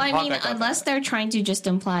I think." Well, I Hawkeye mean, thought unless they're trying to just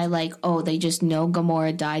imply, like, oh, they just know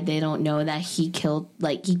Gamora died. They don't know that he killed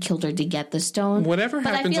her to get the stone. whatever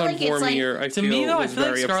But I happens feel on like it's like- Vormir, I that. To feel me, though, I was feel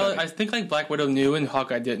like very Scarlet. I upsetting. think like Black Widow knew and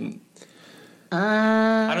Hawkeye didn't.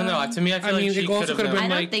 I don't know. To me, I feel I like mean, she it also could have could've known. I been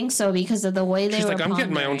don't like- think so because of the way they She's were like, I'm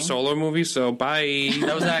getting my own pondering. solo movie, so bye.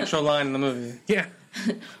 That was the actual line in the movie. Yeah.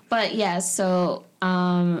 But yeah, so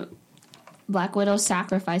Black Widow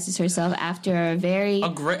sacrifices herself after a very A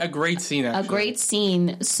great scene. Actually. a great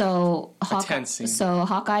scene. So tense scene. So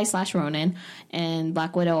Hawkeye / Ronan and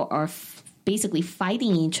Black Widow are basically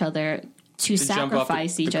fighting each other to jump off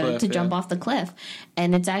sacrifice the each other cliff, to jump yeah. off the cliff,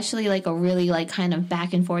 and it's actually like a really like kind of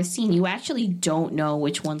back and forth scene. You actually don't know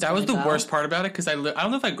which one's That was the gonna go. worst part about it because I don't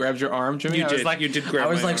know if I grabbed your arm, Jimmy. You I was did. like, You did grab I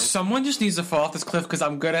was my like, arm. someone just needs to fall off this cliff because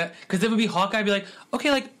I'm good at. Because it would be Hawkeye, I'd be like, okay,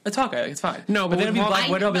 like it's Hawkeye, like, it's fine. No, but then it'd be when Black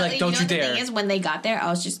Hawkeye- Widow, I'd be like, don't you The dare. thing is, when they got there, I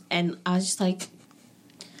was just like,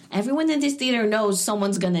 everyone in this theater knows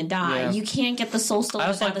someone's gonna die. Yeah. You can't get the soul stone I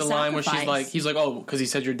also without like the the line where she's sacrifice. like, he's like, oh, because he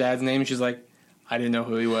said your dad's name. And she's like, I didn't know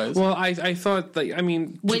who he was. Well, I thought that, I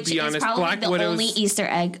mean, to Which be is honest, probably Black the Widow's... only Easter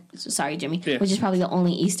egg. Sorry, Jimmy. Yeah. Which is probably the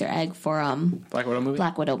only Easter egg for Black Widow movie.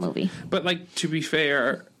 Black Widow movie. But, like, to be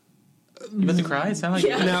fair... You about to cry? It sounded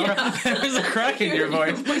like No. there was a crack in your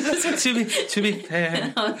voice. to be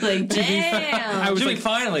fair. I was like, damn. I was Jimmy, like,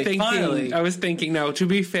 finally, thinking, finally. I was thinking, no, to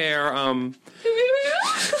be fair,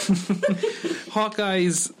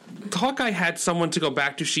 Hawkeye had someone to go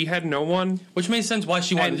back to. She had no one. Which made sense why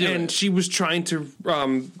she wanted And, to do and it. she was trying to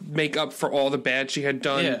make up for all the bad she had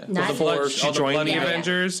done Yeah. Not- before All the she joined blood the and everything.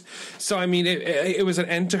 Avengers. So, I mean, it was an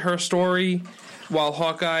end to her story. While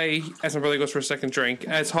Hawkeye, as my brother goes for a second drink,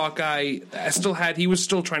 as Hawkeye he was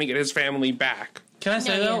still trying to get his family back. Can I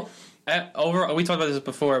say No, though, we talked about this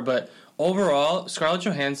before, but overall, Scarlett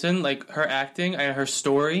Johansson, like her acting and her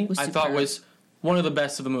story, Was I thought superb. was one of the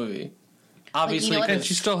best of the movie. Obviously, what? And 'cause-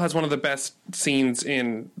 she still has one of the best scenes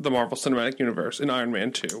in the Marvel Cinematic Universe in Iron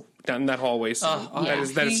Man 2. Down in that hallway scene. Yeah.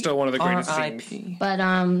 That is still one of the greatest scenes. R.I.P. But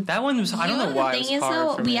That one was. I don't know the why it thing was is, hard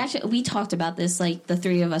though, for me. we talked about this, like the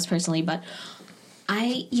three of us personally, but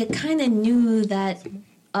you kind of knew that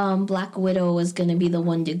Black Widow was going to be the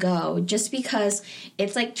one to go, just because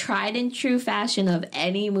it's like tried and true fashion of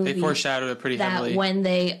any movie They foreshadowed it pretty that heavily. when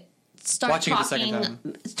they start Watching it the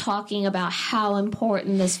second talking about how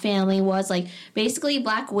important this family was, like basically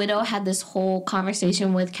Black Widow had this whole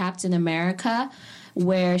conversation with Captain America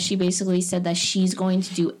where she basically said that she's going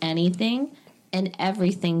to do anything and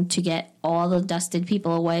everything to get all the dusted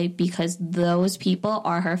people away because those people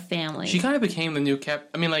are her family. She kind of became the new Cap.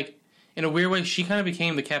 I mean, like in a weird way, she kind of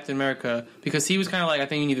became the Captain America because he was kind of like, I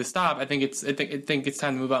think you need to stop. I think it's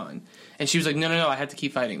time to move on. And she was like, no, I had to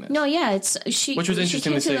keep fighting this. No, yeah, it's she. Which was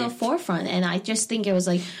interesting she came to to the see. forefront, and I just think it was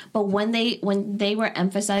like. But when they were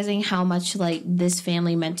emphasizing how much like this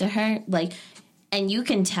family meant to her, like, and you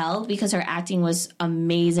can tell because her acting was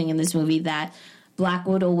amazing in this movie that Black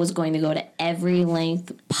Widow was going to go to every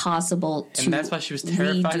length possible to And that's why she was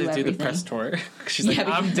terrified to do the press tour. She's like,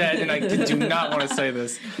 I'm dead and I do not want to say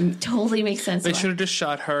this. Totally makes sense. They should have just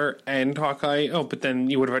shot her and Hawkeye. Oh, but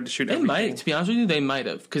then you would have had to shoot everything. Might, to be honest with you, they might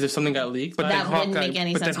have. Because if something got leaked. But that then wouldn't make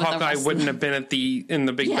any sense. But then Hawkeye wouldn't have been in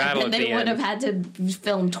the big battle at the end. They would have had to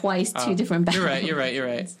film twice, two different battles. You're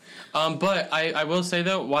right. But I will say,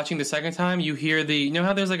 though, watching the second time, you hear you know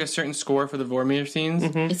how there's like a certain score for the Vormir scenes?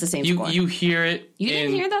 Mm-hmm. It's the same score. You hear it. You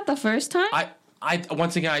didn't hear that the first time? I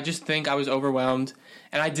once again, I just think I was overwhelmed,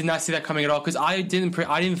 and I did not see that coming at all because I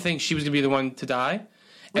didn't think she was gonna be the one to die,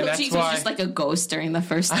 and that's she why was just like a ghost during the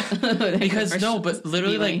first. but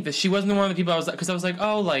literally like she wasn't the one of the people I was because I was like,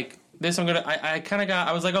 oh, like this I'm gonna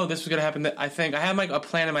I was like, oh, this was gonna happen. I think I had like a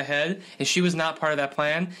plan in my head, and she was not part of that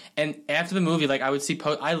plan. And after the movie, like I would see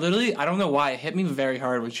I don't know why it hit me very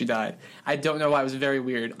hard when she died. I don't know why, it was very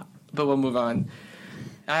weird, but we'll move on.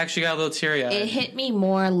 I actually got a little teary-eyed. It hit me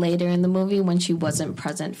more later in the movie when she wasn't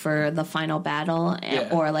present for the final battle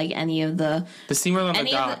or like any of the scene where on the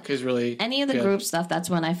dock is really any of the group stuff. That's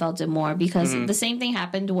when I felt it more because the same thing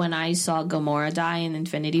happened when I saw Gamora die in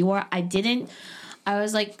Infinity War. I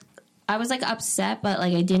was like upset, but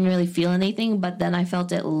like I didn't really feel anything. But then I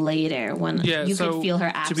felt it later when you could feel her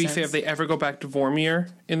absence. To be fair, if they ever go back to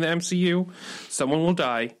Vormir in the MCU, someone will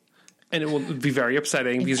die. And it will be very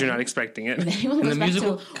upsetting because you're not expecting it. The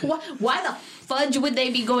musical, why the fudge would they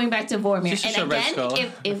be going back to Vormir? And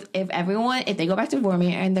again, if they go back to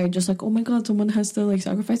Vormir and they're just like, oh my god, someone has to like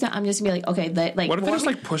sacrifice that, I'm just gonna be like, okay, like what if they just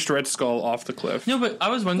like pushed Red Skull off the cliff? No, but I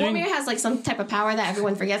was wondering, Vormir has like some type of power that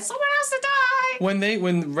everyone forgets. Someone has to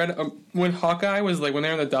die. When Hawkeye was like when they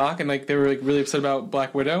were in the dock and like they were like really upset about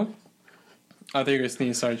Black Widow. I thought you were gonna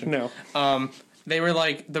sneeze, Sergeant. No. They were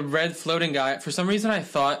like the red floating guy. For some reason, I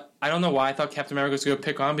don't know why I thought Captain America was going to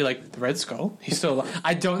pick on and be like, the Red Skull? He's still alive.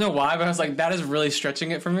 I don't know why, but I was like, that is really stretching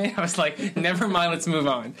it for me. I was like, never mind, let's move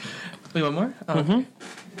on. Wait, one more?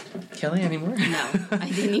 Kelly, any more? No, I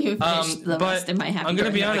didn't even finish the rest of my happy. I'm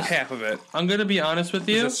going to be honest. Like half of it. I'm going to be honest with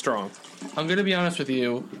you. This is strong. I'm going to be honest with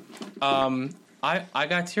you. I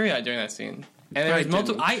got teary-eyed during that scene. And there was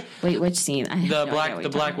multiple. Wait, which scene? The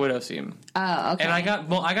Black Widow scene. Oh, okay. And I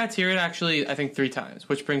got teary-eyed actually, I think 3 times,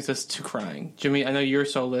 which brings us to crying. Jimmy, I know you're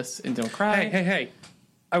soulless and don't cry. Hey!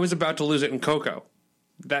 I was about to lose it in Coco.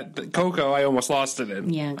 Coco, I almost lost it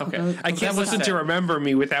in. Yeah. Okay. Coco, I can't listen to Remember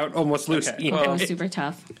Me without almost losing. Okay. Well, it was super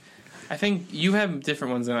tough. I think you have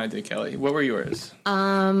different ones than I did, Kelly. What were yours?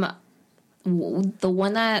 The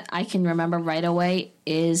one that I can remember right away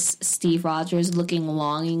is Steve Rogers looking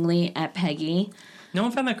longingly at Peggy. No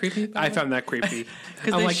one found that creepy? I found that creepy.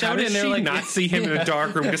 Because I'm they like, showed how it did and they're she like, not see him in a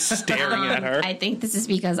dark room just staring at her? I think this is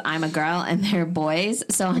because I'm a girl and they're boys,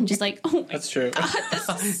 so I'm just like, oh my That's true. God,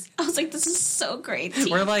 I was like, this is so great.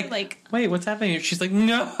 We're like, wait, what's happening? She's like,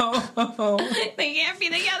 no. They can't be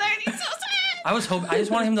together and he's so sad. I just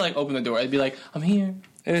wanted him to like open the door. I'd be like, I'm here.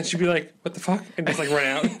 And then she'd be like, what the fuck? And just like run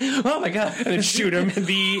out. Oh my god. And then shoot him.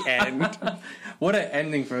 The end. What an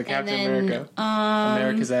ending for Captain America.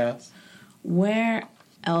 America's ass. Where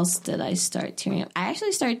else did I start tearing up? I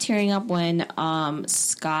actually started tearing up when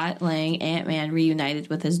Scott Lang, Ant-Man, reunited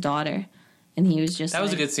with his daughter. And he was just That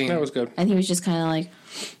was a good scene. That was good. And he was just kind of like,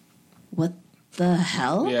 what the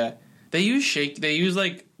hell? Yeah. They use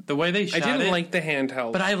like the way they shot it. I didn't like the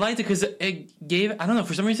handheld. But I liked it because it gave, I don't know,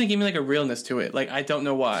 for some reason it gave me like a realness to it. Like, I don't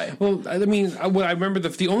know why. Well, I mean, I remember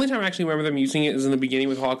the only time I actually remember them using it is in the beginning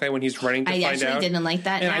with Hawkeye when he's running to find out. I actually didn't like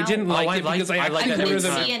that. And now. I didn't like it because I couldn't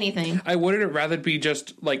see anything. I would rather be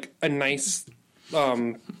just like a nice,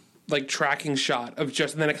 like tracking shot of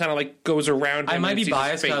just, and then it kind of like goes around. I might be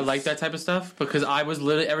biased because I like that type of stuff because I was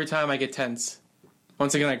literally, every time I get tense.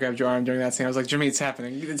 Once again, I grabbed your arm during that scene. I was like, Jimmy, it's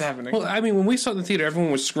happening. It's happening. Well, I mean, when we saw it in the theater,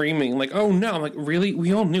 everyone was screaming, like, oh no. I'm like, really?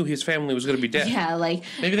 We all knew his family was going to be dead. Yeah, like.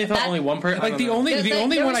 Maybe they thought only one person. Like, the only one I can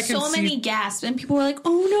see. There were so many gasps, and people were like,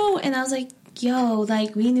 oh no. And I was like, yo,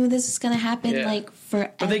 like, we knew this was going to happen, like,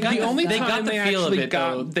 forever. But they got the only time they feel of it,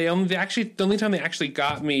 though. The only time they actually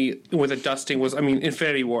got me with a dusting was, I mean,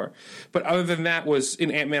 Infinity War. But other than that was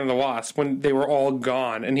in Ant-Man and the Wasp when they were all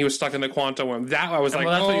gone and he was stuck in the quantum realm. That I was like,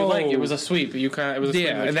 that's what you like. It was a sweep. It was a sweep.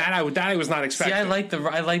 And that I was not expecting. See, I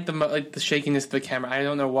like the shakiness of the camera. I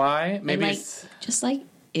don't know why. Maybe it's just like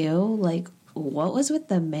ew. Like, what was with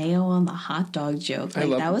the mayo on the hot dog joke? Like,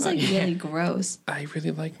 that was like really gross. I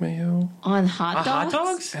really like mayo on hot dogs. Hot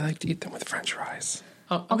dogs? I like to eat them with French fries.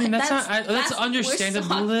 Oh, I mean, that's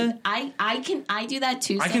understandable. I do that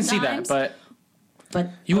too. Sometimes. I can see that, but But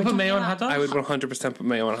You would we're put mayo on talking hot dogs? I would 100% put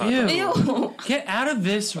mayo on hot Ew. dogs. Ew. Get out of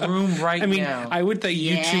this room right I mean, now. I would think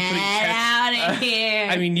you two putting Get out of here.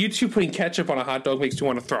 I mean, you two putting ketchup on a hot dog makes you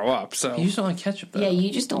want to throw up. So You just don't like ketchup, though. yeah,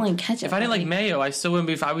 you just don't like ketchup. If I didn't like mayo, I still wouldn't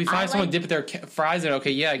be. If I find someone like- dip their fries in it,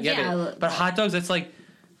 okay, yeah, I get Yeah, it. But hot dogs, it's like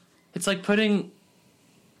putting.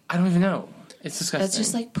 I don't even know. It's disgusting. That's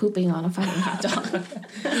just like pooping on a fucking hot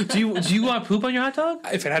dog. Do you want poop on your hot dog?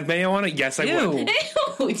 if it had mayo on it, yes, I would.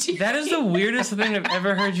 Ew. That is the weirdest thing I've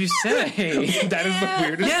ever heard you say. That is the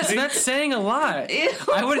weirdest Yes, thing. that's saying a lot. Ew.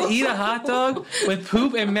 I would eat a hot dog with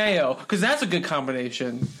poop and mayo because that's a good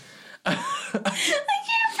combination. I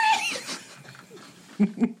can't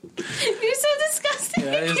breathe. You're so disgusting.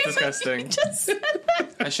 Yeah, it is disgusting. You just said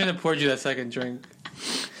that. I shouldn't have poured you that second drink.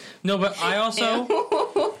 No, but I also,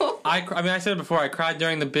 I mean, I said it before. I cried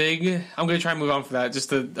during the big. I'm gonna try and move on from that, just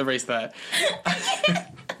to erase that.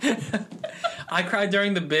 I cried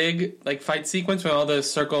during the big like fight sequence when all the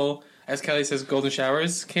circle, as Kelly says, golden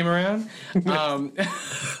showers came around.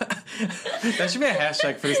 That should be a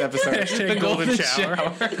hashtag for this episode. Hashtag the golden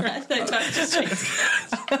shower.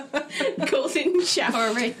 Golden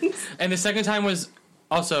shower rings. And the second time was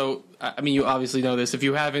also, I mean, you obviously know this. If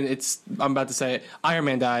you haven't, I'm about to say it. Iron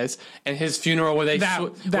Man dies, and his funeral where they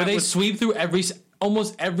sweep through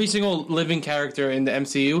almost every single living character in the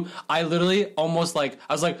MCU. I literally almost I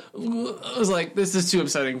was like, this is too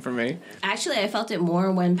upsetting for me. Actually, I felt it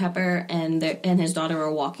more when Pepper and his daughter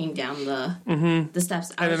were walking down the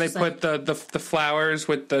steps. And then they put the flowers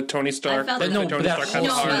with the Tony Stark. I felt the that- Tony that Stark whole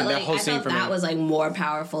has scene- heart. that whole I scene felt for me. that was like more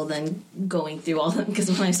powerful than going through all of them.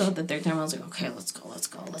 Because when I saw it the third time, I was like, okay, let's go.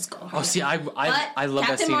 Oh, see, I love that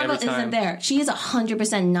Captain scene Marvel every time. isn't there. She is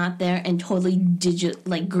 100% not there and totally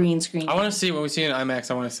green screen. I want to see it when we see it in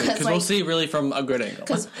IMAX. I want to see it because like- we'll see it really from a good angle.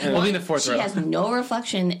 Because we'll be in the fourth she row. has no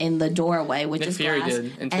reflection in the doorway, which Nick is Fury glass.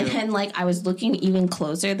 did, And and then I was looking even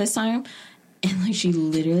closer this time, and like she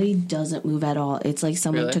literally doesn't move at all. It's like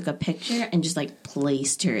someone Really? took a picture and just like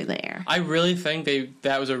placed her there. I really think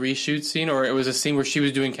that was a reshoot scene, or it was a scene where she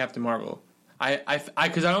was doing Captain Marvel.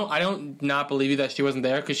 Because I don't not believe you that she wasn't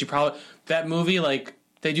there, because she probably, that movie, like,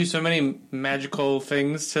 they do so many magical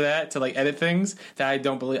things to that, to like edit things, that I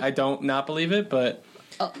don't not believe it, but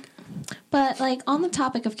But like on the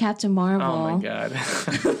topic of Captain Marvel, oh my god.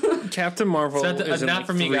 Captain Marvel is in not like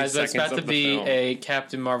for me, 3 guys, but it's seconds about to of the be film. a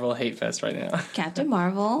Captain Marvel hate fest right now. Captain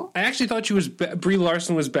Marvel, I actually thought Brie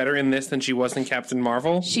Larson was better in this than she was in Captain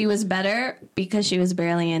Marvel. she was better because she was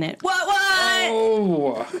barely in it. What?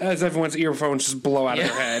 Oh, as everyone's earphones just blow out of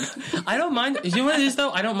their head. I don't mind. You know what it is,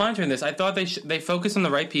 though? I don't mind her in this. I thought they focused on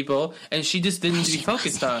the right people, and she just didn't be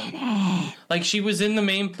focused on. Like, she was in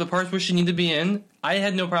the parts where she needed to be in. I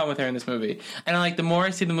had no problem with her in this movie. And, the more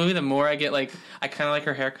I see the movie, the more I get, I kind of like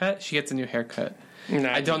her haircut. She gets a new haircut.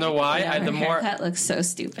 Nah, I don't know why. Yeah, the her more haircut looks so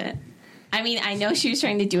stupid. I mean, I know she was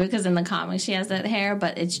trying to do it because in the comics she has that hair,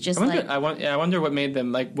 but it's just I wonder what made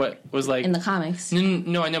them, what was, in the comics.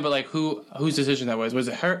 No, I know, but, whose decision that was? Was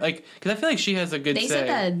it her? Because I feel like she has a good They say. said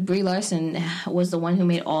that Brie Larson was the one who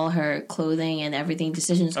made all her clothing and everything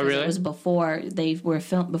decisions. Oh, really? It was before they were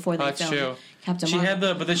filmed. Before they That's filmed true. Captain She Marvel.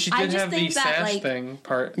 had but then she I did just have the think that, sash thing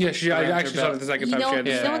part. Yeah, I around actually her saw it belt. the second You time know, she had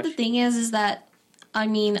you the know what the sash. thing is that, I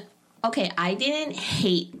mean, okay, I didn't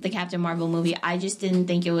hate the Captain Marvel movie. I just didn't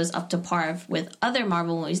think it was up to par with other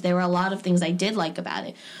Marvel movies. There were a lot of things I did like about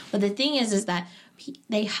it. But the thing is that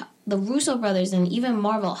the Russo brothers and even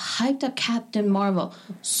Marvel hyped up Captain Marvel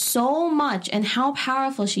so much and how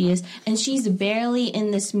powerful she is, and she's barely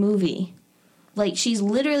in this movie. She's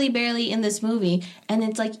literally barely in this movie, and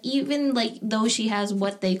it's even though she has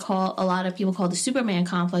what a lot of people call the Superman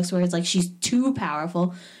complex, where it's she's too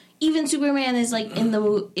powerful. Even Superman is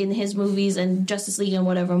in his movies and Justice League and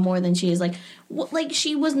whatever more than she is.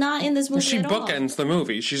 She was not in this movie. She at all. bookends the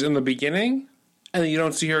movie. She's in the beginning, and then you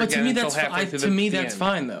don't see her But again to me, until that's halfway through to the me the that's end.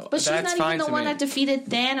 fine though. But she's that's not fine even the to one me. that defeated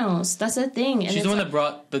Thanos. That's the thing. And She's the one that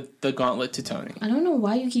brought the gauntlet to Tony. I don't know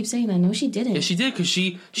why you keep saying that. No, she didn't. Yeah, she did, because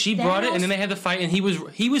she brought it, and then they had to fight, and he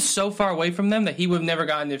was so far away from them that he would have never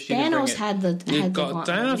gotten if she didn't bring Thanos it. had the gauntlet. Thanos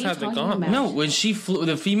What are you had the talking gauntlet. about? No, when she flew,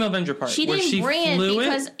 the female Avenger part. She where didn't she bring it flew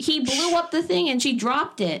because he blew up the thing and she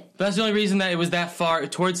dropped it. That's the only reason that it was that far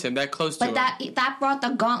towards him, that close to him. But that brought the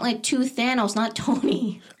gauntlet to Thanos, not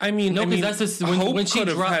Tony. I mean, No, 'cause that's just- when- Hope when she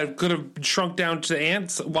could have shrunk down to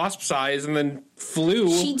wasp size and then flew.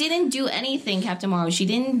 She didn't do anything, Captain Marvel. She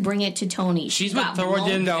didn't bring it to Tony. She's She what got Thor blown-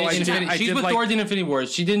 did. No, I She's did what like- Thor did in Infinity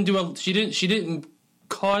Wars. She didn't She didn't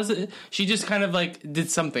cause it. She just kind of did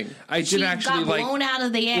something. I She did actually got like blown out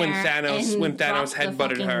of the air when Thanos and dropped the headbutted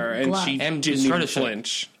fucking her and glove. she And didn't started even shooting.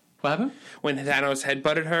 flinch. What happened? When Thanos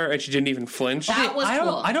headbutted her and she didn't even flinch. That was I don't,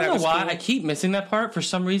 cool. I don't That know was why cool. I keep missing that part for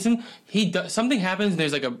some reason. Something happens and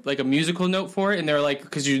there's like a musical note for it, and they're like,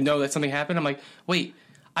 because you know that something happened. I'm like, wait,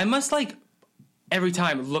 I must like every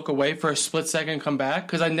time look away for a split second and come back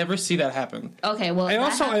because I never see that happen. Okay, well, I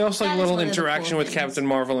also that like is little one of the interaction cool with things. Captain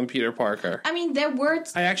Marvel and Peter Parker. I mean, there were.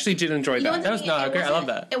 I actually did enjoy You know that. what That was not great. I love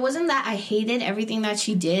that. It wasn't that I hated everything that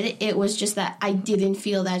she did. It was just that I didn't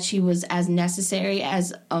feel that she was as necessary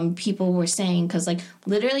as people were saying. Because, like,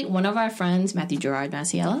 literally, one of our friends, Matthew Gerard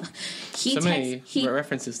Masiella, So many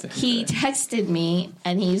references to he texted me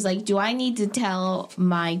and he's like, "Do I need to tell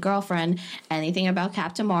my girlfriend anything about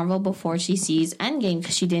Captain Marvel before she sees Endgame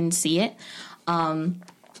because she didn't see it?" And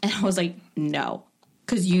I was like, "No."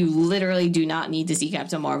 Because you literally do not need to see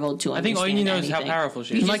Captain Marvel to understand I think all you need to know is how anything. powerful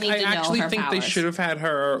she You is. just Like, need I to know actually her think they powers. should have had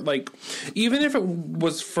her, like, even if it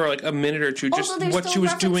was for like a minute or two, just Also, they're what still she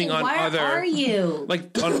was doing referencing, on where other, are you?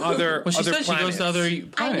 like on other, Well, she other said planets. she goes to other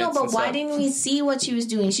planets. I know, but and why stuff. didn't we see what she was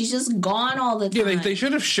doing? She's just gone all the time. Yeah, they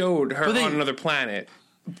should have showed her But they- on another planet.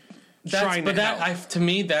 But to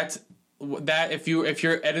me, that if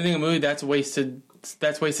you're editing a movie, that's wasted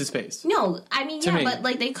space. No, I mean, To yeah, me. but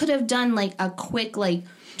like they could have done like a quick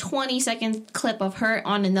 20-second clip of her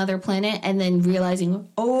on another planet and then realizing,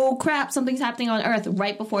 oh crap, something's happening on Earth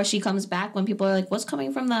right before she comes back when people are like, what's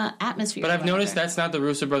coming from the atmosphere? But or I've noticed whatever. that's not the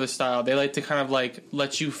Russo brothers style. They like to kind of like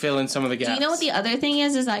let you fill in some of the gaps. Do you know what the other thing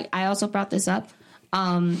is? Is like I also brought this up.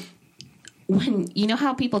 When you know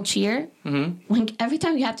how people cheer, when every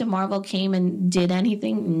time Captain Marvel came and did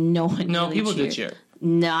anything, no one. No, really people cheered. did cheer.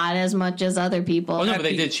 Not as much as other people. Oh no, At but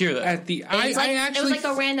they the- did cheer though. At the, It was like, I it actually was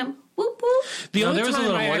like a random whoop whoop. the No, only there was a time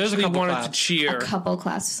little I more. There was a actually couple wanted claps. to cheer. A couple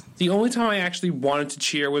class. The only time I actually wanted to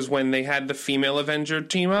cheer was when they had the female Avenger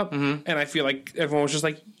team up, and I feel like everyone was just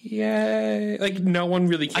like, "Yay!" Like no one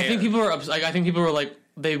really cared. I think people were I think people were like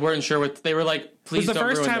they weren't sure what they were like. It Please was the don't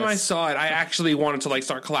first ruin time I this. saw it. I actually wanted to like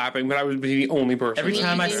start clapping, but I would be the only person. Every You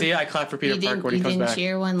time I didn't- see it, I clap for Peter You Parker didn't, when he you comes didn't back.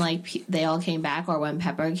 cheer when like they all came back or when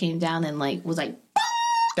Pepper came down and like was like.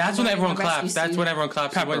 That's when When everyone the rescue claps. That's suit. when everyone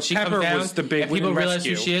claps. Pepper. When she Pepper comes down, was the big and people win realize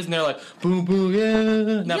who rescue. she is, and they're like, "Boom, boom,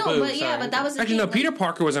 yeah." Not No, boom, but yeah, sorry. but that was the Actually, no. thing, Peter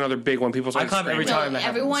Parker was another big one. People I started clap every screaming. time that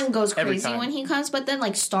happens. everyone goes Every crazy time. when he comes, but then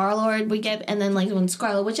like Star Lord we get, and then like when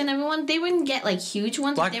Scarlet Witch and everyone they wouldn't get like huge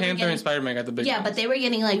ones. Black but they were Panther getting, and Spider Man got the big. yeah, ones. but they were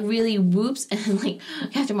getting like really whoops, and like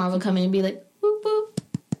Captain Marvel come in and be like whoop whoop.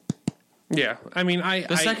 Yeah, I mean,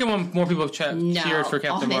 the second one, more people No, cheered for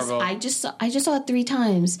Captain honest, Marvel. I just saw it 3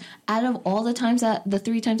 times. Out of all the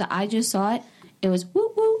 3 times that I just saw it, it was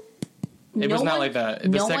whoop whoop. It was not like that.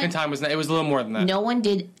 The second time was not. It was a little more than that. No one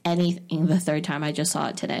did anything the third time. I just saw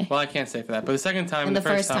it today. Well, I can't say for that, but the second time, And the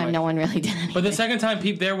first time, no one really did anything. But the second time,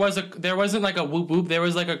 there wasn't like a whoop whoop. There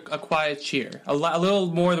was like a quiet cheer, a little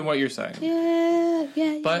more than what you're saying.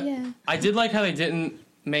 yeah, But yeah. I did like how they didn't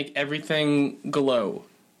make everything glow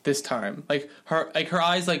this time. Like her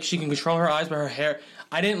eyes, like she can control her eyes, but her hair.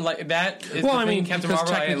 I didn't like that. Is Well, the I thing mean, in Captain because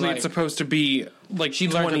Marvel, I didn't technically like. it's supposed to be like She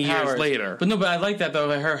learned 20 her years powers later. But no, but I like that though.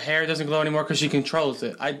 That her hair doesn't glow anymore because she controls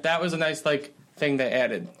it. That was a nice like thing they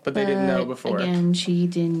added, but they didn't know before. Again, she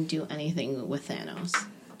didn't do anything with Thanos.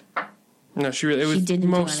 No, it was didn't do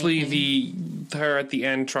mostly her at the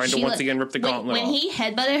end trying to She once look- again rip the gauntlet when off. he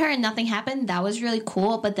headbutted her and nothing happened, that was really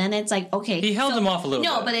cool. But then it's like, okay, He held him off a little bit.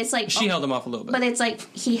 No, but it's like She held him off a little bit. But it's like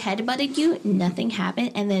he headbutted you, nothing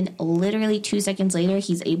happened, and then literally 2 seconds later,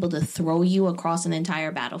 he's able to throw you across an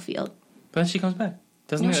entire battlefield. But then she comes back,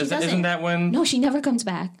 doesn't No, it? she Isn't doesn't. that when? No, she never comes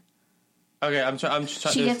back. Okay, I'm trying.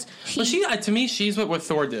 She gets- But to me, she's what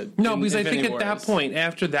Thor did. No, in because I think Infinity at that Wars. point,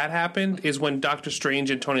 after that happened, is when Doctor Strange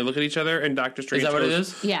and Tony look at each other, and Doctor Strange that what it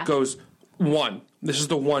goes, is? Yeah. goes, one. This is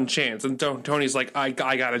the one chance. And Tony's like, I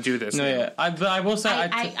got to do this. No, now. yeah. But I will say,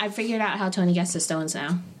 I figured out how Tony gets the stones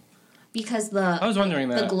now. Because I was wondering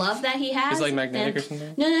the that. glove that he has Is like magnetic and- or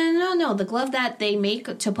something? No. The glove that they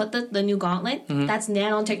make to put the new gauntlet, that's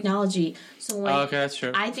nanotechnology. So when, Oh, okay, that's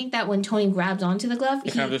true. I think that when Tony grabs onto the glove,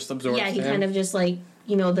 he kind of just absorbs Yeah, he him. kind of just like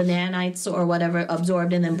the nanites or whatever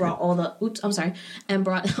absorbed and then brought all the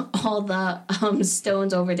brought all the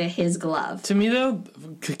stones over to his glove. To me, though,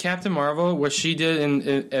 Captain Marvel, what she did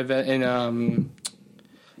in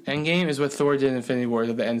Endgame is what Thor did in Infinity War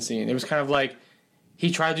at the end scene. It was kind of like he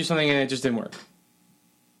tried to do something and it just didn't work.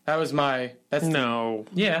 That was No.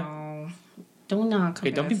 yeah. Don't knock.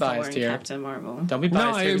 Okay, don't be biased Thor and here. Captain Marvel. Don't be No,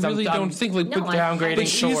 biased. I here, 'cause really I'm don't think like No, but I- downgrading but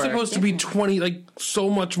she's Thor. supposed to be 20, like so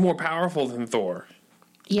much more powerful than Thor.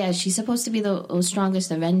 Yeah, she's supposed to be the strongest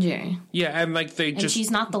Avenger. Yeah, and like they And just she's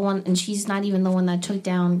not the one, and she's not even the one that took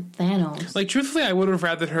down Thanos. like truthfully, I would have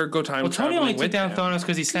rather her go time. Well, Tony only took with down him. Thanos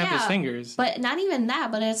because he snapped his Yeah, fingers. But not even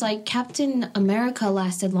that, but it's like Captain America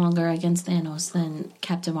lasted longer against Thanos than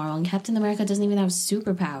Captain Marvel, and Captain America doesn't even have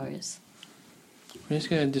superpowers. We're just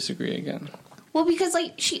gonna disagree again. Well, because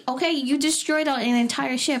like you destroyed an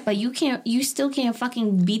entire ship, but you still can't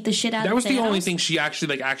fucking beat the shit out of Thanos. That was the only thing she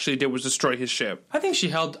actually did was destroy his ship. I think she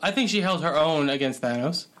held her own against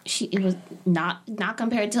Thanos. It was not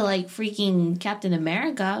compared to like freaking Captain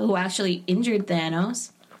America, who actually injured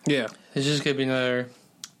Thanos. Yeah. It's just gonna be another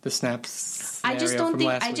the snaps. I just don't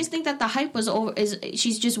think. I just think that the hype was over.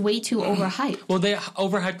 She's just way too overhyped. Well, they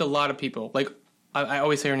overhyped a lot of people. Like I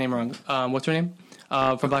always say her name wrong. What's her name?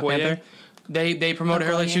 From Black Okoye? Panther. They promoted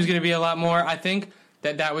her like she was Okoye. going to be a lot more. I think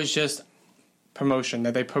that was just promotion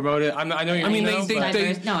that they promoted. I know you're. I mean, know, they- but-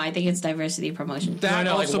 they- No, I think it's diversity promotion. That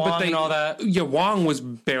No, like also, Wong but they and all that. Yeah, Wong was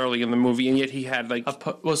barely in the movie, and yet he had like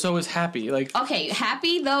well, so was Happy. Like Okay,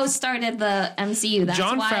 Happy though started the MCU. That's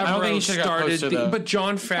John why I don't think he Favreau should've got started, poster, though. but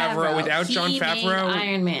John Favreau without He John made Favreau,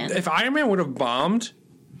 Iron Man. if Iron Man would have bombed,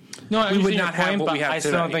 no, I we would understand your not have point, what we but have I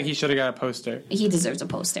still don't today. think he should have got a poster. He deserves a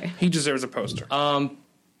poster. he deserves a poster.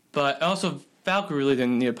 But also, Valkyrie really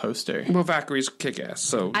didn't need a poster. Well, Valkyrie's kick-ass,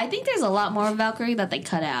 so I think there's a lot more of Valkyrie that they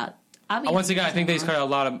cut out. Once again, I think they just cut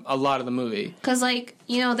out a lot of the movie. Because, like,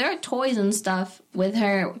 there are toys and stuff with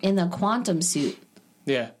her in the quantum suit.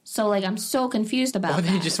 Yeah. So, like, I'm so confused about Or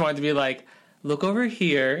that. they just wanted to be like, look over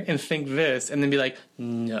here and think this, and then be like,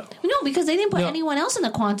 no. No, because they didn't put No. anyone else in the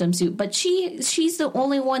quantum suit. But she's the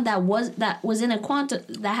only one that was in a quantum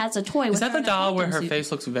that has a toy. Is with that her the in a doll where quantum her suit.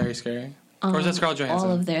 face looks very scary? Or is that Scarlett Johansson?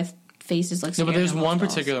 All of their faces look no, scary. but there's than one most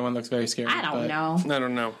dolls. particular one that looks very scary. I don't but, know. I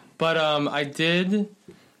don't know. But I did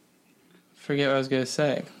forget what I was gonna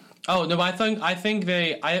say. Oh no, but I think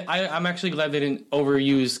I'm actually glad they didn't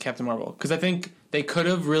overuse Captain Marvel, because I think they could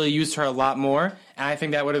have really used her a lot more, and I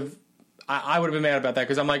think that would have I would have been mad about that,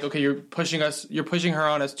 because I'm like, okay, you're pushing her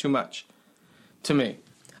on us too much. To me,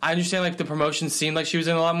 I understand like the promotion seemed like she was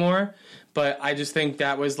in a lot more, but I just think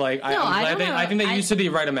that was like I think they used to the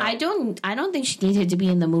right amount. I don't think she needed to be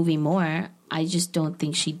in the movie more. I just don't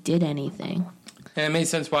think she did anything. And it made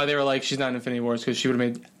sense why they were like, she's not in Infinity Wars, because she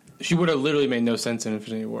would have literally made no sense in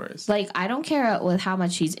Infinity Wars. Like, I don't care with how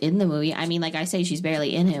much she's in the movie. I mean, like I say, she's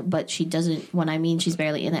barely in it, but she doesn't. When I mean she's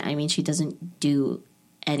barely in it, I mean she doesn't do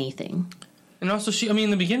anything. And also, in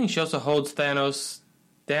the beginning, she also holds Thanos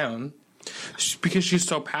down. Because she's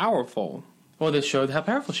so powerful. Well, they showed how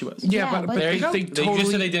powerful she was. Yeah, Yeah, but There you go. They You just totally.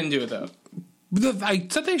 said they didn't do it, though. I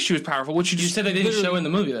said that she was powerful. What You said they didn't show in the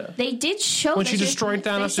movie, though. They did show When that she destroyed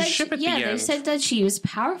Thanos' they said ship at the they end. said that she was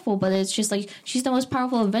powerful, but it's just like she's the most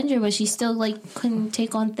powerful Avenger, but she still like couldn't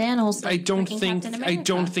take on Thanos. Like I don't freaking think Captain I don't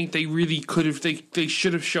America. think they really could have. They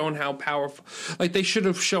should have shown how powerful. Like they should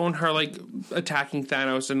have shown her like attacking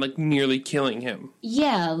Thanos and like nearly killing him.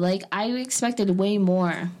 Yeah, like I expected way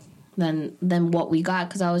more than what we got,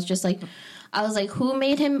 because I was like, who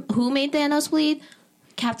made Thanos bleed?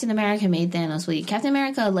 Captain America made Thanos bleed. Captain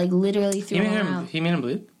America like literally threw him out. He made him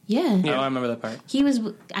bleed? Yeah. Oh, I remember that part. He was.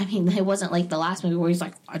 I mean, it wasn't like the last movie where he's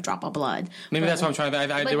like a drop of blood. Maybe But, that's what I'm trying to...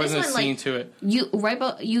 but there wasn't a this one, scene like, to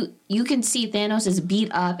it. You can see Thanos is beat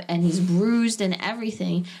up and he's bruised and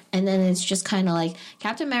everything, and then it's just kind of like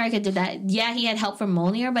Captain America did that. Yeah, he had help from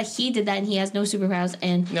Mjolnir, but he did that and he has no superpowers.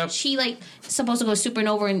 And Nope. she like supposed to go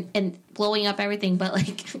supernova and blowing up everything, but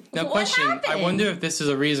like Now, what question. happened? I wonder if this is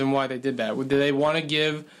a reason why they did that. Did they want to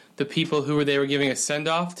give the people they were giving a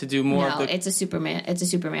send-off to do more No, of the... it's a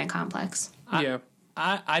Superman complex. Yeah.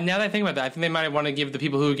 I now that I think about that, I think they might want to give the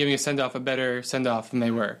people who were giving a send-off a better send-off than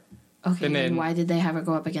they were. Okay, And then then- why did they have her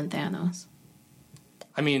go up against Thanos?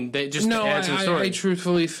 I mean, they just No, to add to the I story.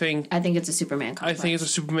 truthfully think I think it's a Superman I complex. think it's a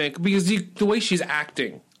Superman because the way she's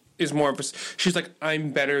acting is more of a. She's like,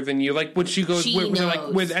 I'm better than you. Like when she goes, She they're like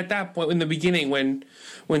knows. with at that point in the beginning when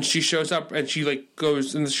she shows up and she like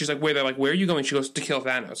goes and she's like, where they're like, where are you going? She goes to kill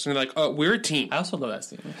Thanos and they're like, oh, we're a team. I also love that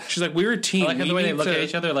scene. She's like, we're a team. I like how the We way they need look to- at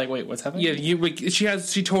each other, like, wait, what's happening? Yeah,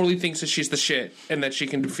 she totally thinks that she's the shit and that she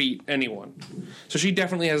can defeat anyone. So she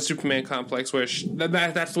definitely has a Superman complex where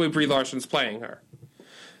that's the way Brie Larson's playing her.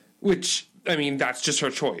 Which, I mean, that's just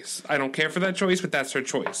her choice. I don't care for that choice, but that's her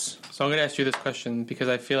choice. So I'm going to ask you this question because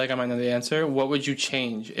I feel like I might know the answer. What would you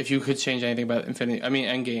change if you could change anything about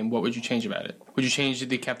Endgame? What would you change about it? Would you change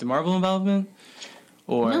the Captain Marvel involvement?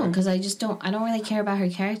 Or No, because I don't really care about her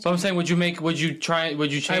character. So I'm saying, would you change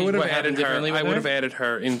I would have what happened added her. differently with I would have added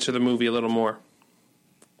her into the movie a little more.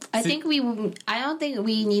 I don't think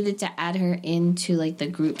we needed to add her into like the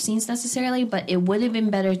group scenes necessarily, but it would have been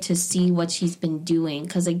better to see what she's been doing.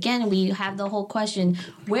 Because again, we have the whole question: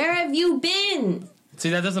 where have you been? See,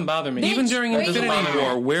 that doesn't bother me. Even during where you Infinity at?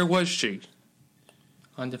 War, where was she?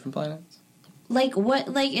 On different planets. Like what?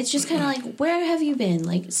 Like it's just kind of like, where have you been?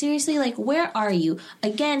 Like seriously, like where are you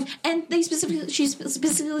again? And she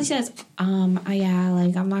specifically says, yeah,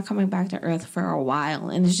 like I'm not coming back to Earth for a while,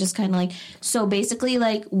 and it's just kind of like, so basically,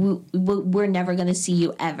 like we're never gonna see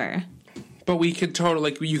you ever. But we could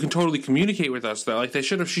totally, like, you can totally communicate with us though. Like she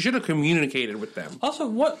should have communicated with them. Also,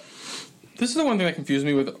 this is the one thing that confused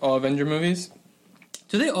me with all Avenger movies.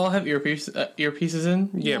 Do they all have earpieces in?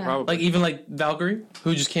 Yeah, probably. Like even like Valkyrie,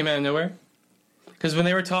 who just came out of nowhere. Because when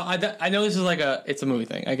they were talking, I know this is like it's a movie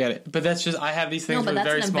thing. I get it, but that's just I have these things with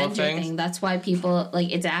very small Avenger things. thing. That's why people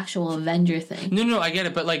like it's an actual Avenger thing. No, I get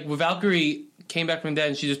it, but like Valkyrie came back from dead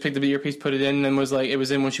and she just picked up the earpiece, put it in, and then was like it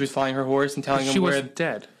was in when she was flying her horse and telling him she where was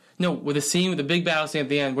dead. No, with the scene with the big battle scene at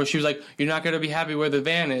the end where she was like, "You're not going to be happy where the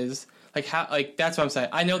van is." Like how? Like that's what I'm saying.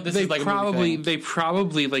 I know this is like a movie thing. They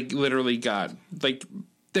probably like literally got like.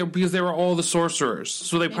 Because they were all the sorcerers,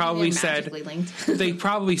 so they probably said they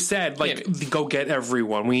probably said like, "Go get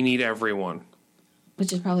everyone. We need everyone."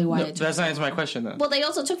 Which is probably why. No, that's not answering my question then. Well, they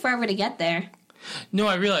also took forever to get there. No,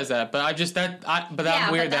 I realize that, but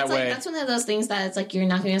I'm weird that way. That's one of those things that it's like you're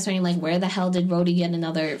not going to understand. Like, where the hell did Rhodey get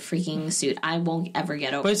another freaking suit? I won't ever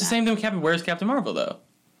get over. But it's that. the same thing with Captain. Where's Captain Marvel though?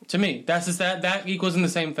 To me, that's just that equals in the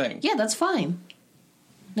same thing. Yeah, that's fine.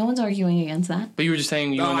 No one's arguing against that. But you were just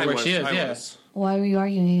saying you wonder where she is. Yeah. Why were you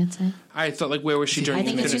arguing against it? I thought, like, where was she during I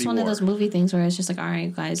think Infinity it's just one War? of those movie things where it's just like, all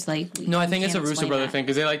right, guys, like. No, I think it's a Russo brother thing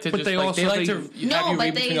because they like to. But just, they like, also they like to have you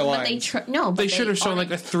read between the lines. They should have shown like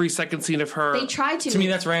a 3-second scene of her. They tried to. To me,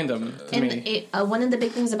 that's random. One of the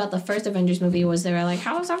big things about the first Avengers movie was they were like,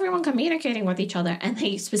 how is everyone communicating with each other? And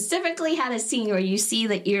they specifically had a scene where you see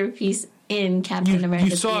the earpiece in Captain America.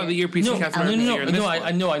 You saw the earpiece in Captain America. No,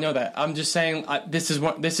 I know that. I'm just saying this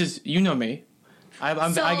is you know me.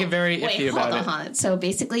 I get very iffy about it. Hold on. So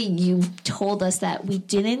basically, you told us that we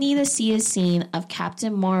didn't need to see a scene of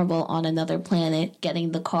Captain Marvel on another planet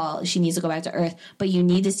getting the call. She needs to go back to Earth, but you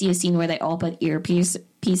need to see a scene where they all put pieces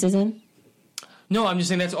in. No, I'm just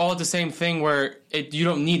saying that's all the same thing where you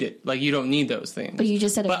don't need it. Like you don't need those things. But you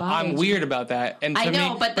just said it. But I'm weird about that. And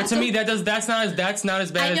to me, that's not as bad as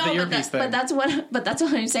the earpiece thing. But that's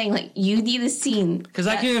what I'm saying. Like you need a scene because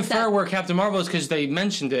I can infer where Captain Marvel is because they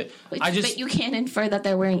mentioned it. But you can't infer that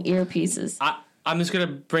they're wearing earpieces. I'm just gonna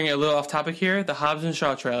bring it a little off topic here. The Hobbs and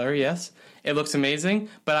Shaw trailer, yes. It looks amazing,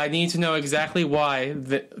 but I need to know exactly why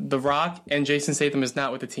the Rock and Jason Statham is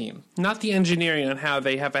not with the team. Not the engineering on how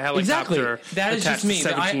they have a helicopter. Exactly. That is just me.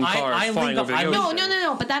 17 cars flying over the ocean.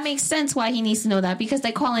 No. But that makes sense why he needs to know that because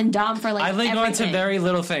they call in Dom for like. I link on to very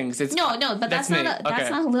little things. But that's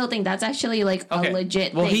not a little thing. That's actually like a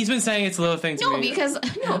legit. Well, thing. he's been saying it's a little thing to me.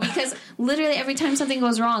 Because literally every time something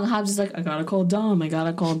goes wrong, Hobbs is like, I gotta call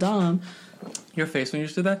Dom. Your face when you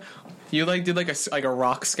just did that. You did a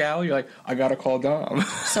rock scowl. You're like, I gotta call Dom.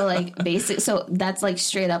 So so that's like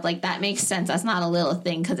straight up like that makes sense. That's not a little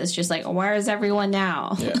thing because it's just like where is everyone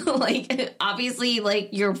now? Yeah. Like obviously like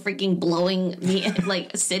you're freaking blowing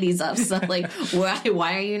like cities up. So like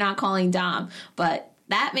why are you not calling Dom? But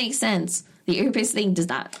that makes sense. The earpiece thing does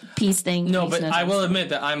not. Peace thing. No, but I will admit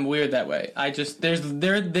that I'm weird that way. I just there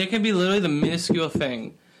can be literally the minuscule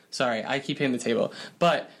thing. Sorry, I keep hitting the table,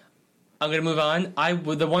 but. I'm going to move on.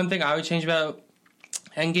 The one thing I would change about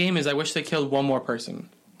Endgame is I wish they killed one more person.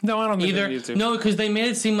 No, I don't think they needed to. No, because they made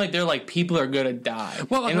it seem like they're like people are going to die.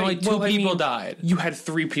 Well, and two people died. You had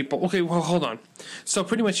 3 people. Okay, well, hold on. So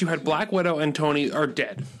pretty much you had Black Widow and Tony are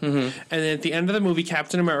dead. Mm-hmm. And then at the end of the movie,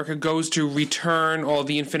 Captain America goes to return all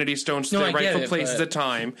the Infinity Stones to their rightful places at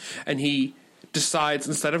time. And he decides,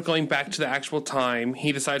 instead of going back to the actual time,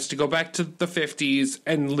 he decides to go back to the 50s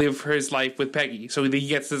and live his life with Peggy. So he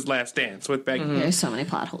gets his last dance with Peggy. Mm-hmm. There's so many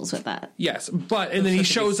plot holes with that. Yes, and then he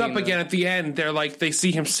shows up again at the end. They're like, they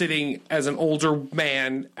see him sitting as an older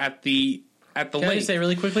man at the lake. Can I just say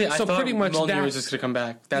really quickly? So I thought pretty much Mjolnir was just going to come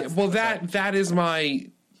back. That is my.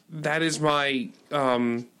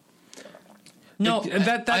 No,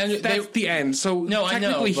 that's the end. So no,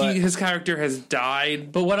 technically, I know, his character has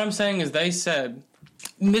died. But what I'm saying is, they said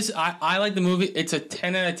I like the movie. It's a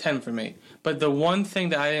 10 out of 10 for me. But the one thing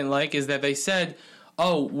that I didn't like is that they said,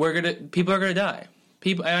 "Oh, people are gonna die."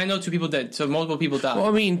 people, and I know 2 people dead, so multiple people died. Well,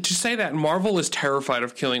 I mean, to say that Marvel is terrified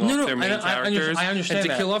of killing off their main characters, I understand and to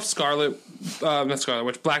that. kill off not Scarlet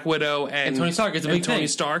Witch, Black Widow, and Tony Stark is a big Tony thing.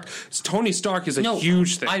 Stark. Tony Stark is a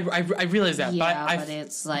huge thing. I realize that, Yeah, but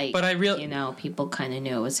it's like, but I people kind of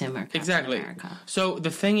knew it was him or Captain exactly. America. So the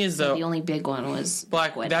thing is, though, The only big one was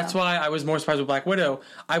Black Widow. That's why I was more surprised with Black Widow.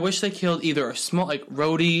 I wish they killed either a small, like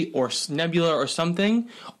Rhodey or Nebula or something,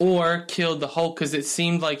 or killed the Hulk because it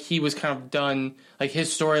seemed like he was kind of done, like his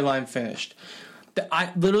storyline finished.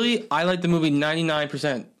 I like the movie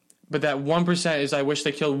 99%, but that 1% is I wish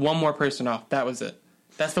they killed one more person off. That was it.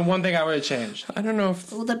 That's the one thing I would have changed. I don't know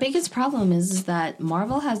if Well, the biggest problem is that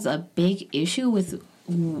Marvel has a big issue with,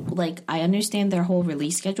 like, I understand their whole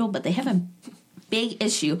release schedule, but they have a big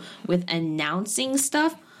issue with announcing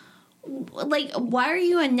stuff. Like, why are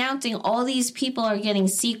you announcing all these people are getting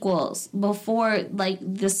sequels before, like,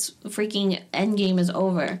 this freaking Endgame is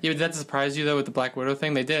over? Yeah, did that surprise you, though, with the Black Widow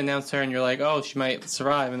thing? They did announce her, and you're like, oh, she might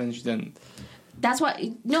survive, and then she didn't. That's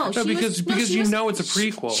why because you know it's a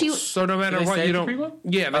prequel. So no matter Did they what, say you it's a don't. prequel?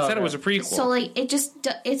 Yeah, they said it okay. was a prequel. So, like,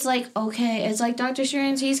 it's like, okay, it's like Doctor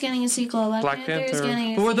Strange, he's getting a sequel. Black Panther is Panther.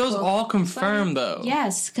 getting a But were those sequel. all confirmed, though?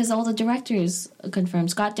 Yes, because all the directors confirmed.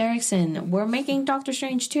 Scott Derrickson, we're making Doctor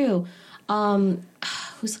Strange too.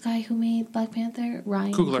 Who's the guy who made Black Panther?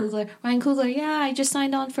 Ryan Coogler. Ryan Coogler. Yeah, I just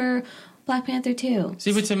signed on for Black Panther too.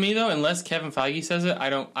 See, but to me though, unless Kevin Feige says it, I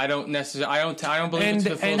don't necessarily, I don't believe it's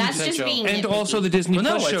the full That's just potential. being and nitpicky. also the Disney Well, no,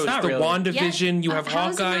 Plus it's shows, not the really. WandaVision. You have How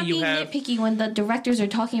is it Hawkeye. not You being have. nitpicky when the directors are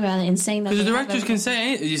talking about it and saying that Because the they have directors can say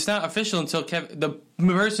anything. It's not official until the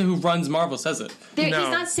person who runs Marvel says it. There, No.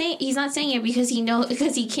 He's not saying it because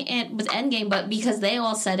he can't with Endgame, but because they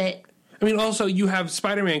all said it. I mean, also you have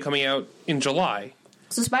Spider-Man coming out in July.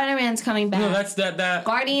 So Spider-Man's coming back. No, that's that.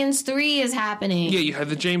 Guardians 3 is happening. Yeah, you had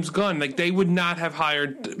the James Gunn. Like they would not have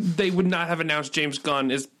announced James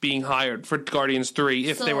Gunn as being hired for Guardians 3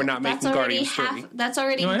 if they were not that's making already Guardians 3. That's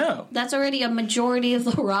already No, I know. That's already a majority of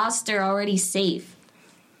the roster already safe.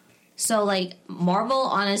 So like Marvel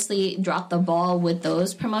honestly dropped the ball with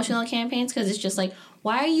those promotional campaigns because it's just like,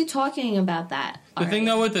 why are you talking about that? The thing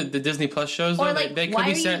though with the Disney Plus shows, Or, though, like, they could why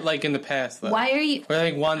be are set you- like in the past. Though. Why are you? Where I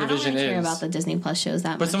think I don't WandaVision really care is. about the Disney Plus shows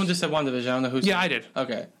that But much. someone just said WandaVision. I don't know who. Yeah, said I it. did.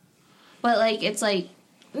 Okay. But like, it's like,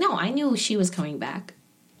 no, I knew she was coming back.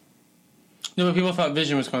 No, but people thought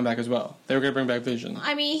Vision was coming back as well. They were going to bring back Vision.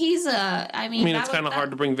 I mean, he's a. I mean, I mean, that it's was- kind of that- hard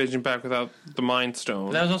to bring Vision back without the Mind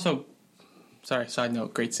Stone. That was also. Sorry, side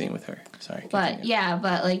note. Great scene with her. Sorry. But continue. yeah,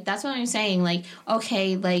 but like that's what I'm saying. Like,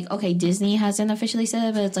 okay, Disney hasn't officially said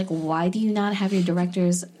it, but it's like, why do you not have your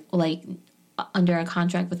directors like under a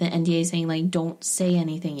contract with an NDA saying like, don't say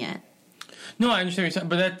anything yet? No, I understand what you're saying,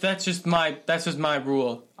 but that's just my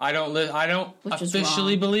rule. I don't Which is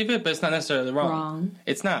officially wrong. believe it, but it's not necessarily wrong. Wrong.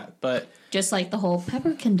 It's not, but Just like the whole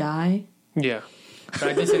Pepper can die. Yeah. but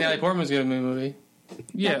I did say Natalie Portman was going to be in the movie.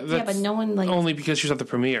 Yeah, Yeah, but no one like. only because she was at the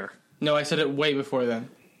premiere. No, I said it way before then.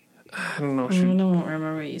 I don't know. I don't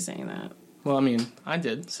remember you saying that Well, I mean, I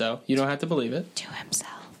did, so you don't have to believe it. to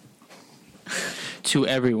himself. To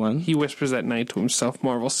everyone. He whispers at night to himself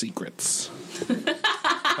Marvel secrets.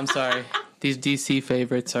 I'm sorry. These DC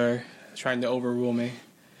favorites are trying to overrule me.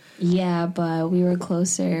 Yeah, but we were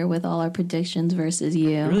closer with all our predictions versus you.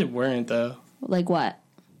 They really weren't, though. Like what?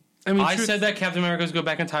 I mean, I said that Captain America was go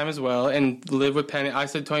back in time as well and live with Penny. I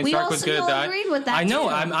said Tony We Stark was also going to die. agreed with that, I know. too.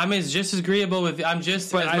 I'm just as agreeable with. I'm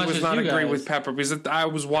just. but as I much was as not you agree guys. with Pepper because I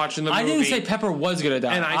was watching the movie. I didn't say Pepper was going to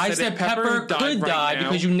die. And I said if Pepper died could right die now-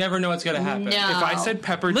 because you never know what's going to happen. No. If I said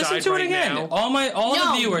Pepper Listen died to it right again. now, All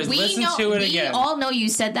the viewers, listen to it again. We all know you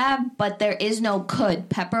said that, but there is no could.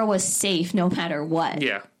 Pepper was safe no matter what.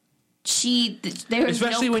 yeah. There was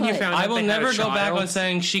Especially no when you could. found I out will they had a never go back child. on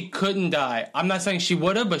saying she couldn't die. I'm not saying she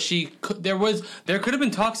would have, but she could. There could have been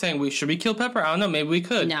talk saying should we kill Pepper? I don't know. Maybe we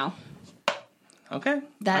could. No. Okay.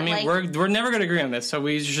 That, I mean, like- we're never going to agree on this, so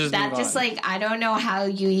we should just That move just on. like I don't know how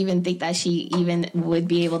you even think that she even would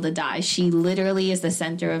be able to die. She literally is the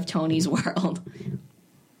center of Tony's world.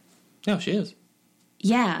 No, she is.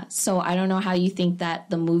 Yeah, so I don't know how you think that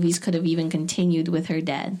the movies could have even continued with her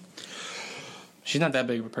dead. She's not that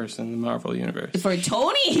big of a person in the Marvel universe. For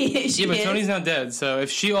Tony, she Yeah, but is. Tony's not dead, so if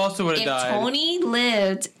she also would have If died, Tony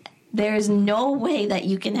lived, there's no way that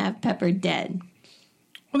you can have Pepper dead.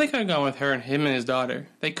 well, they could have gone with her and him and his daughter.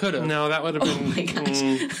 They could have. No, that would have been. Oh my gosh.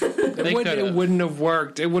 It wouldn't have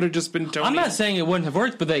worked. It would have just been Tony. I'm not saying it wouldn't have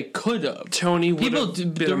worked, but they could have. Tony would People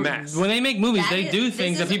have been a mess. When they make movies, That they is- do this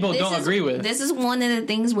things that is- people this don't is- agree with. This is one of the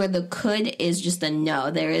things where the could is just a no.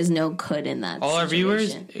 There is no could in that. All our viewers,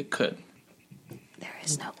 situation. it could. There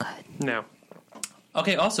is no could. No.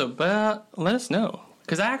 Okay, also, but let us know.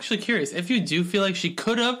 Because I'm actually curious. If you do feel like she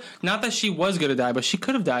could have, not that she was going to die, but she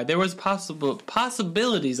could have died. There was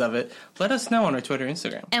possibilities of it. Let us know on our Twitter,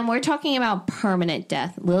 Instagram. And we're talking about permanent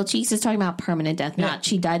death. Lil Cheeks is talking about permanent death, not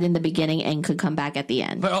she died in the beginning and could come back at the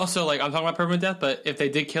end. But also, like, I'm talking about permanent death, but if they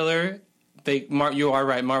did kill her, you are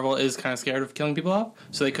right. Marvel is kind of scared of killing people off,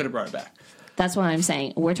 so they could have brought her back. That's what I'm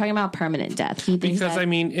saying. We're talking about permanent death. He thinks Because, I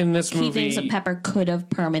mean, in this movie... He thinks that Pepper could have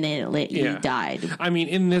permanently died. I mean,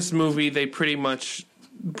 in this movie, they pretty much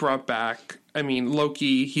brought back... I mean,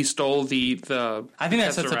 Loki, he stole the I think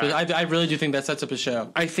that sets up... I really do think that sets up a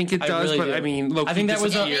show. I think it does, really but do. I mean, Loki I think that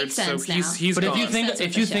was disappeared, so he's But gone.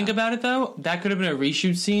 if you think about it, though, that could have been a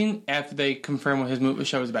reshoot scene after they confirmed what his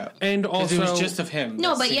show was about. And also... it was just of him.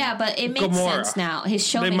 No, but scene. But it makes sense now. His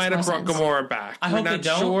show makes more sense. They might have brought Gamora back. I hope they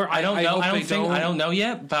don't. Sure. I don't know. I don't know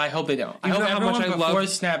yet, but I hope they don't. I hope everyone before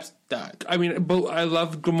Snaps died. I mean, I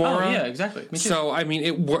love Gamora. Oh, yeah, exactly. Me too. So, I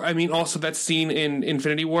mean, also that scene in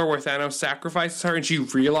Infinity War where Thanos sacrifices her and she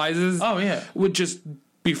realizes would just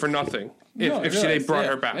be for nothing if they brought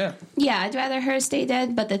her back. Yeah, I'd rather her stay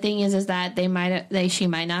dead, but the thing is that she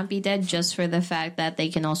might not be dead just for the fact that they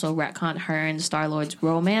can also retcon her and Star-Lord's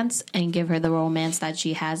romance and give her the romance that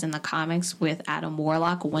she has in the comics with Adam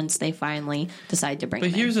Warlock once they finally decide to bring him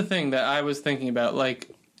in. Here's the thing that I was thinking about, like...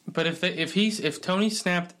 But if Tony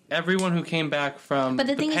snapped everyone who came back from the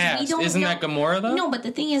past, isn't that Gamora though? No, but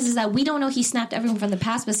the thing is that we don't know he snapped everyone from the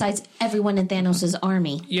past besides everyone in Thanos'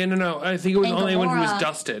 army. Yeah, no. I think it was only anyone who was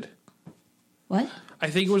dusted. What? I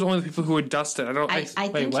think it was only the people who were dusted.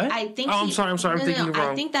 Wait, what? I'm sorry. I'm thinking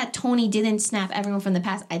wrong. I think that Tony didn't snap everyone from the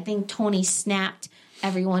past. I think Tony snapped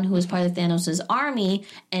everyone who was part of Thanos' army,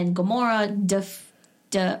 and Gamora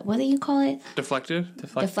what do you call it? Deflected?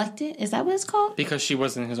 Deflected? Is that what it's called? Because she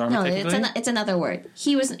wasn't in his army. No, it's another word.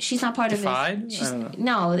 She's not part of it.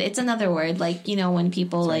 No, it's another word. Like, when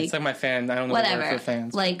people it's like my fan. I don't know whatever. The word for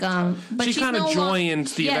fans. Like, but she kind of joined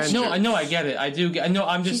the Avengers. No, I get it. I do. No,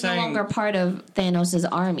 I'm just saying. She's no longer part of Thanos'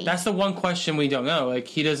 army. That's the one question we don't know. Like,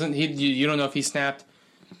 he doesn't. You don't know if he snapped.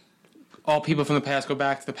 All people from the past go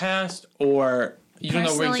back to the past, or. You don't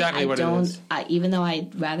know exactly what it is. Even though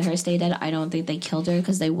I'd rather her stay dead, I don't think they killed her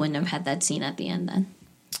because they wouldn't have had that scene at the end then.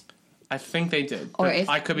 I think they did. Or if,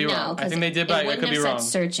 I could be wrong. I think they did, but I could be wrong.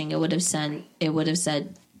 Searching, it would have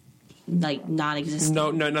said like non-existent.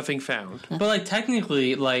 No, nothing found. But like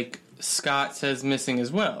technically, like Scott says missing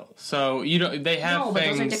as well. So they have but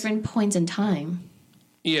those are different points in time.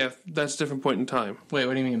 Yeah, that's a different point in time. Wait,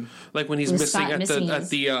 what do you mean? Like when he's missing at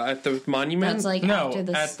the monument? That's like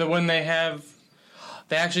at the when they have.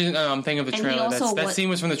 They actually, I'm thinking of the trailer. That scene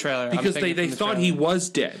was from the trailer. Because they thought he was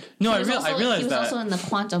dead. No, I realized that. He was also in the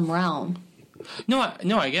quantum realm. No,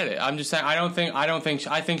 I get it. I'm just saying,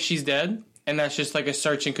 I think she's dead, and that's just like a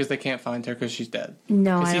searching because they can't find her because she's dead.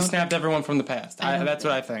 No, because he snapped everyone from the past. That's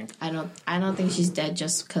what I think. I don't think she's dead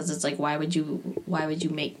just because it's like why would you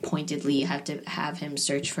make pointedly have to have him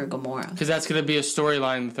search for Gamora? Because that's going to be a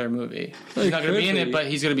storyline in the third movie. He's not going to be in it, but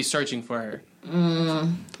he's going to be searching for her.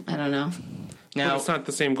 I don't know. Now, it's not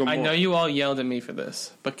the same Gamora. I know you all yelled at me for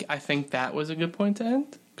this, but I think that was a good point to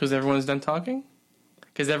end because everyone's done talking.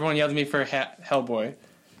 Because everyone yelled at me for Hellboy.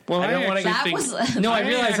 Well, I don't want to think. No, I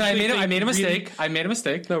realized I made a mistake. I made a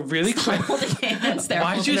mistake. No, really quick.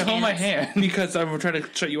 Why did you hold my hand? Because I'm trying to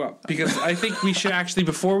shut you up. Because I think we should actually,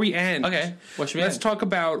 before we end, what should we let's talk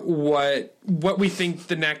about what we think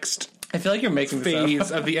the next. I feel like you're making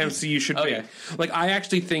phase of the MCU should be. Like, I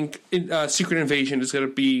actually think Secret Invasion is going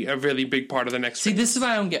to be a really big part of the next. See, this is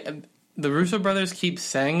why I don't get. The Russo brothers keep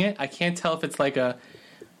saying it. I can't tell if it's like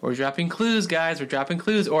we're dropping clues, guys. We're dropping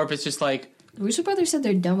clues, or if it's just like. The Russo brothers said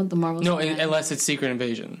they're done with the Marvel. No, unless it's Secret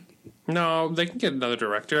Invasion. No, they can get another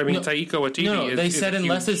director. I mean, Taika Waititi. No, they said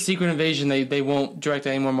unless it's Secret Invasion, they won't direct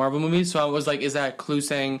any more Marvel movies. So I was like, is that a clue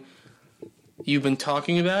saying? You've been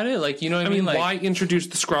talking about it? Like, you know what I mean? Like, why introduce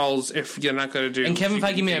the Skrulls if you're not going to do... And Kevin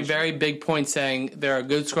Feige made a very big point saying there are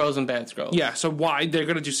good Skrulls and bad Skrulls. Yeah, so why? They're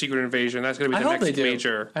going to do Secret Invasion. That's going to be the next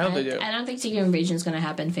major... I hope they do. I don't think Secret Invasion is going to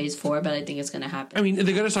happen in Phase 4, but I think it's going to happen. I mean, they're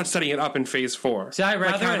going to start setting it up in Phase 4. See, I'd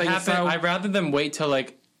rather them wait till,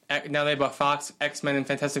 like... Now they have Fox, X-Men, and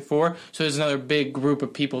Fantastic Four, so there's another big group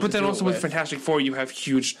of people. But then also with Fantastic Four, you have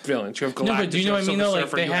huge villains. You have Galactus. No, but do you know what I mean? Though,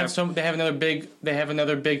 like they have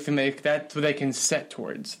another big thing that they can set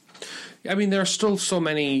towards. I mean, there are still so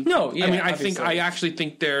many. No, yeah. I mean, I actually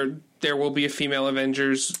think there will be a female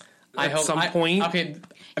Avengers at some point. Okay.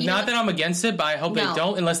 Not that I'm against it, but I hope they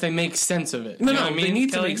don't unless they make sense of it. No, they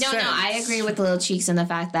need to make sense. No, I agree with Little Cheeks in the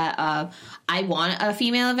fact that I want a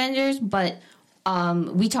female Avengers, but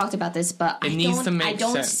we talked about this, but I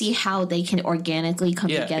don't sense. see how they can organically come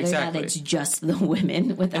together exactly. that it's just the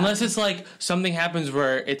women without. Unless it's like something happens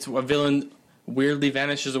where it's a villain weirdly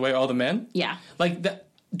vanishes away all the men. Yeah. Like that.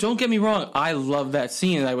 Don't get me wrong. I love that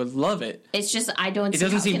scene, and I would love it. It's just I don't. It see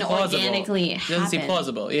doesn't how seem it can plausible. organically It doesn't seem happen.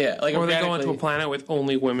 plausible. Yeah, like Or they go organically. into a planet with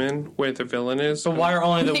only women where the villain is. But why are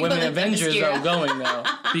only the They women go to Avengers Themyscira. are going now?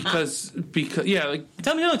 because yeah, like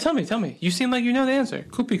Tell me. You seem like you know the answer.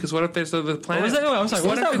 Coopy. Because what if there's the What planet? was that? I'm sorry.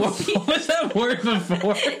 What was that word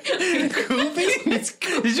before?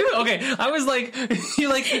 Koopy? Did you? Okay, I was like, you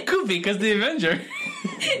like Koopy because the Avenger.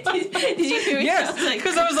 Did you hear me? Yes, I was like,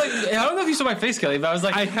 because I was like, I don't know if you saw my face, Kelly, but I was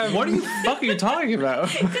like, what are you fuck are you talking about?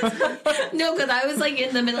 no, because I was like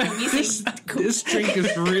in the middle of me saying, This drink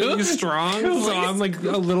is really strong, so I'm like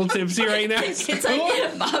a little tipsy right now. it's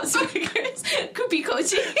like Bob's Burgers, Koopy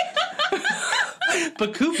Kochi.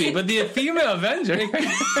 But Koopy, but the female Avenger.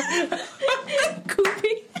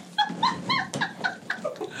 Koopy.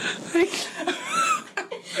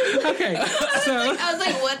 Okay, so I was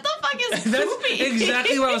like, what the fuck is That's Koopy?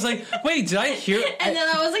 exactly what I was like. Wait, did I hear? And then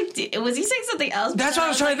I was like, was he saying something else? That's what I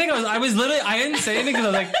was trying to think. I was literally, I didn't say anything because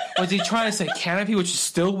I was like, was he trying to say canopy, which is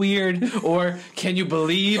still weird, or can you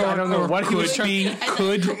believe? I don't know what he was trying.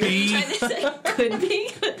 could be. Could be.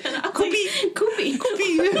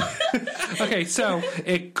 Koopy. Okay, so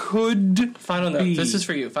it could. Final note. be. This is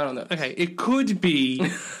for you. Final note. Okay, it could be.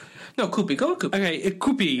 No, Koopy. Go with Koopy. Okay, it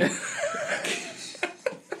could be.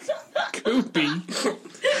 Could be.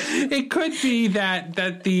 It could be that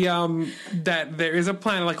that there is a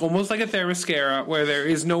planet like almost like a Themyscira where there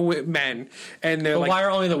is no men and they're But like why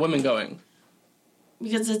are only the women going?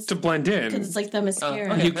 Because it's to blend in. like the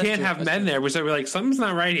mascara. okay. You That's can't true, have that's men true. there, which they're like something's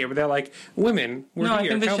not right here. But they're like women. We're No, I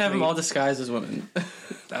here, think they should help have them me. all disguised as women.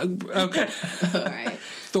 Okay, All right.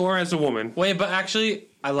 Thor as a woman. Wait, but actually,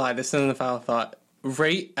 I lied. This isn't the final thought.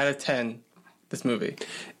 Rate out of 10 this movie.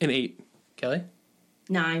 An 8. Kelly?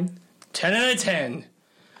 9. 10 out of 10.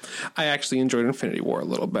 I actually enjoyed Infinity War a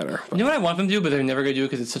little better. You know what I want them to do, but they're never going to do it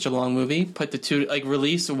because it's such a long movie? Put the two, like,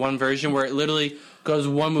 release one version where it literally goes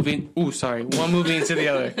one movie into the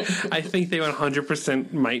other. I think they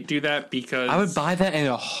 100% might do that because I would buy that in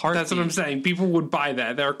a heartbeat. That's what I'm saying. People would buy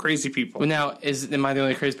that. There are crazy people. Well, now, am I the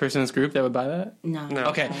only crazy person in this group that would buy that? No. No.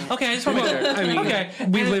 Okay, I just want to make sure. I mean, okay.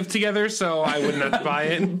 we live together, so I would not buy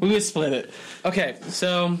it. We would split it. Okay,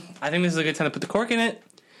 so I think this is a good time to put the cork in it.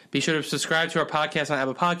 Be sure to subscribe to our podcast on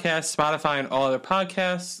Apple Podcasts, Spotify, and all other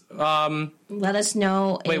podcasts. Let us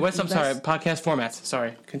know. Wait, if I'm you sorry. guys- Podcast formats.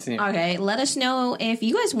 Sorry. Continue. Okay, let us know if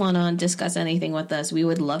you guys want to discuss anything with us. We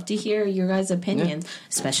would love to hear your guys' opinions,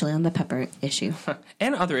 especially on the Pepper issue.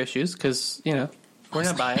 And other issues, because, you know, we're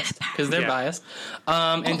not biased. Because they're Yeah. biased.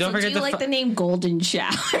 And Also, don't forget do you like the name Golden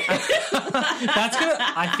Shower? That's gonna.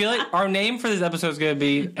 I feel like our name for this episode is gonna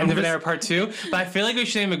be End of an Era Part 2. But I feel like we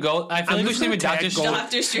should name it Gold. I feel like we should name it Doctor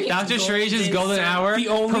Strange. Doctor Strange's Golden Hour. The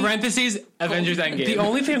only- parentheses Avengers Endgame. The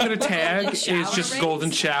only thing I'm going to tag Golden is shower just rings?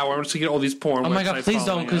 Golden Shower. I'm just going to get all these porn. Oh my god! websites Please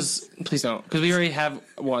don't, following us. because we already have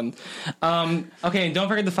one. Okay, and don't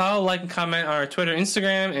forget to follow, like, and comment on our Twitter,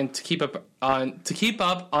 Instagram, and to keep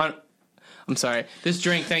up on. I'm sorry. This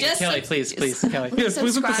drink. Thank you, Just Kelly. sub- Please, Kelly. Yes,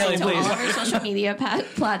 please look Subscribe Kelly, to please. all of our social media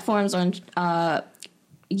platforms on,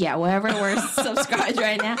 wherever we're subscribed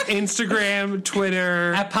right now. Instagram,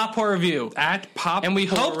 Twitter, At Pop Horror Review, at Pop. and we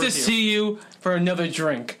hope to Review. see you for another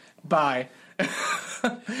drink. Bye.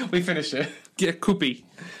 We finished it. Yeah, Koopy.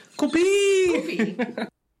 Koopy.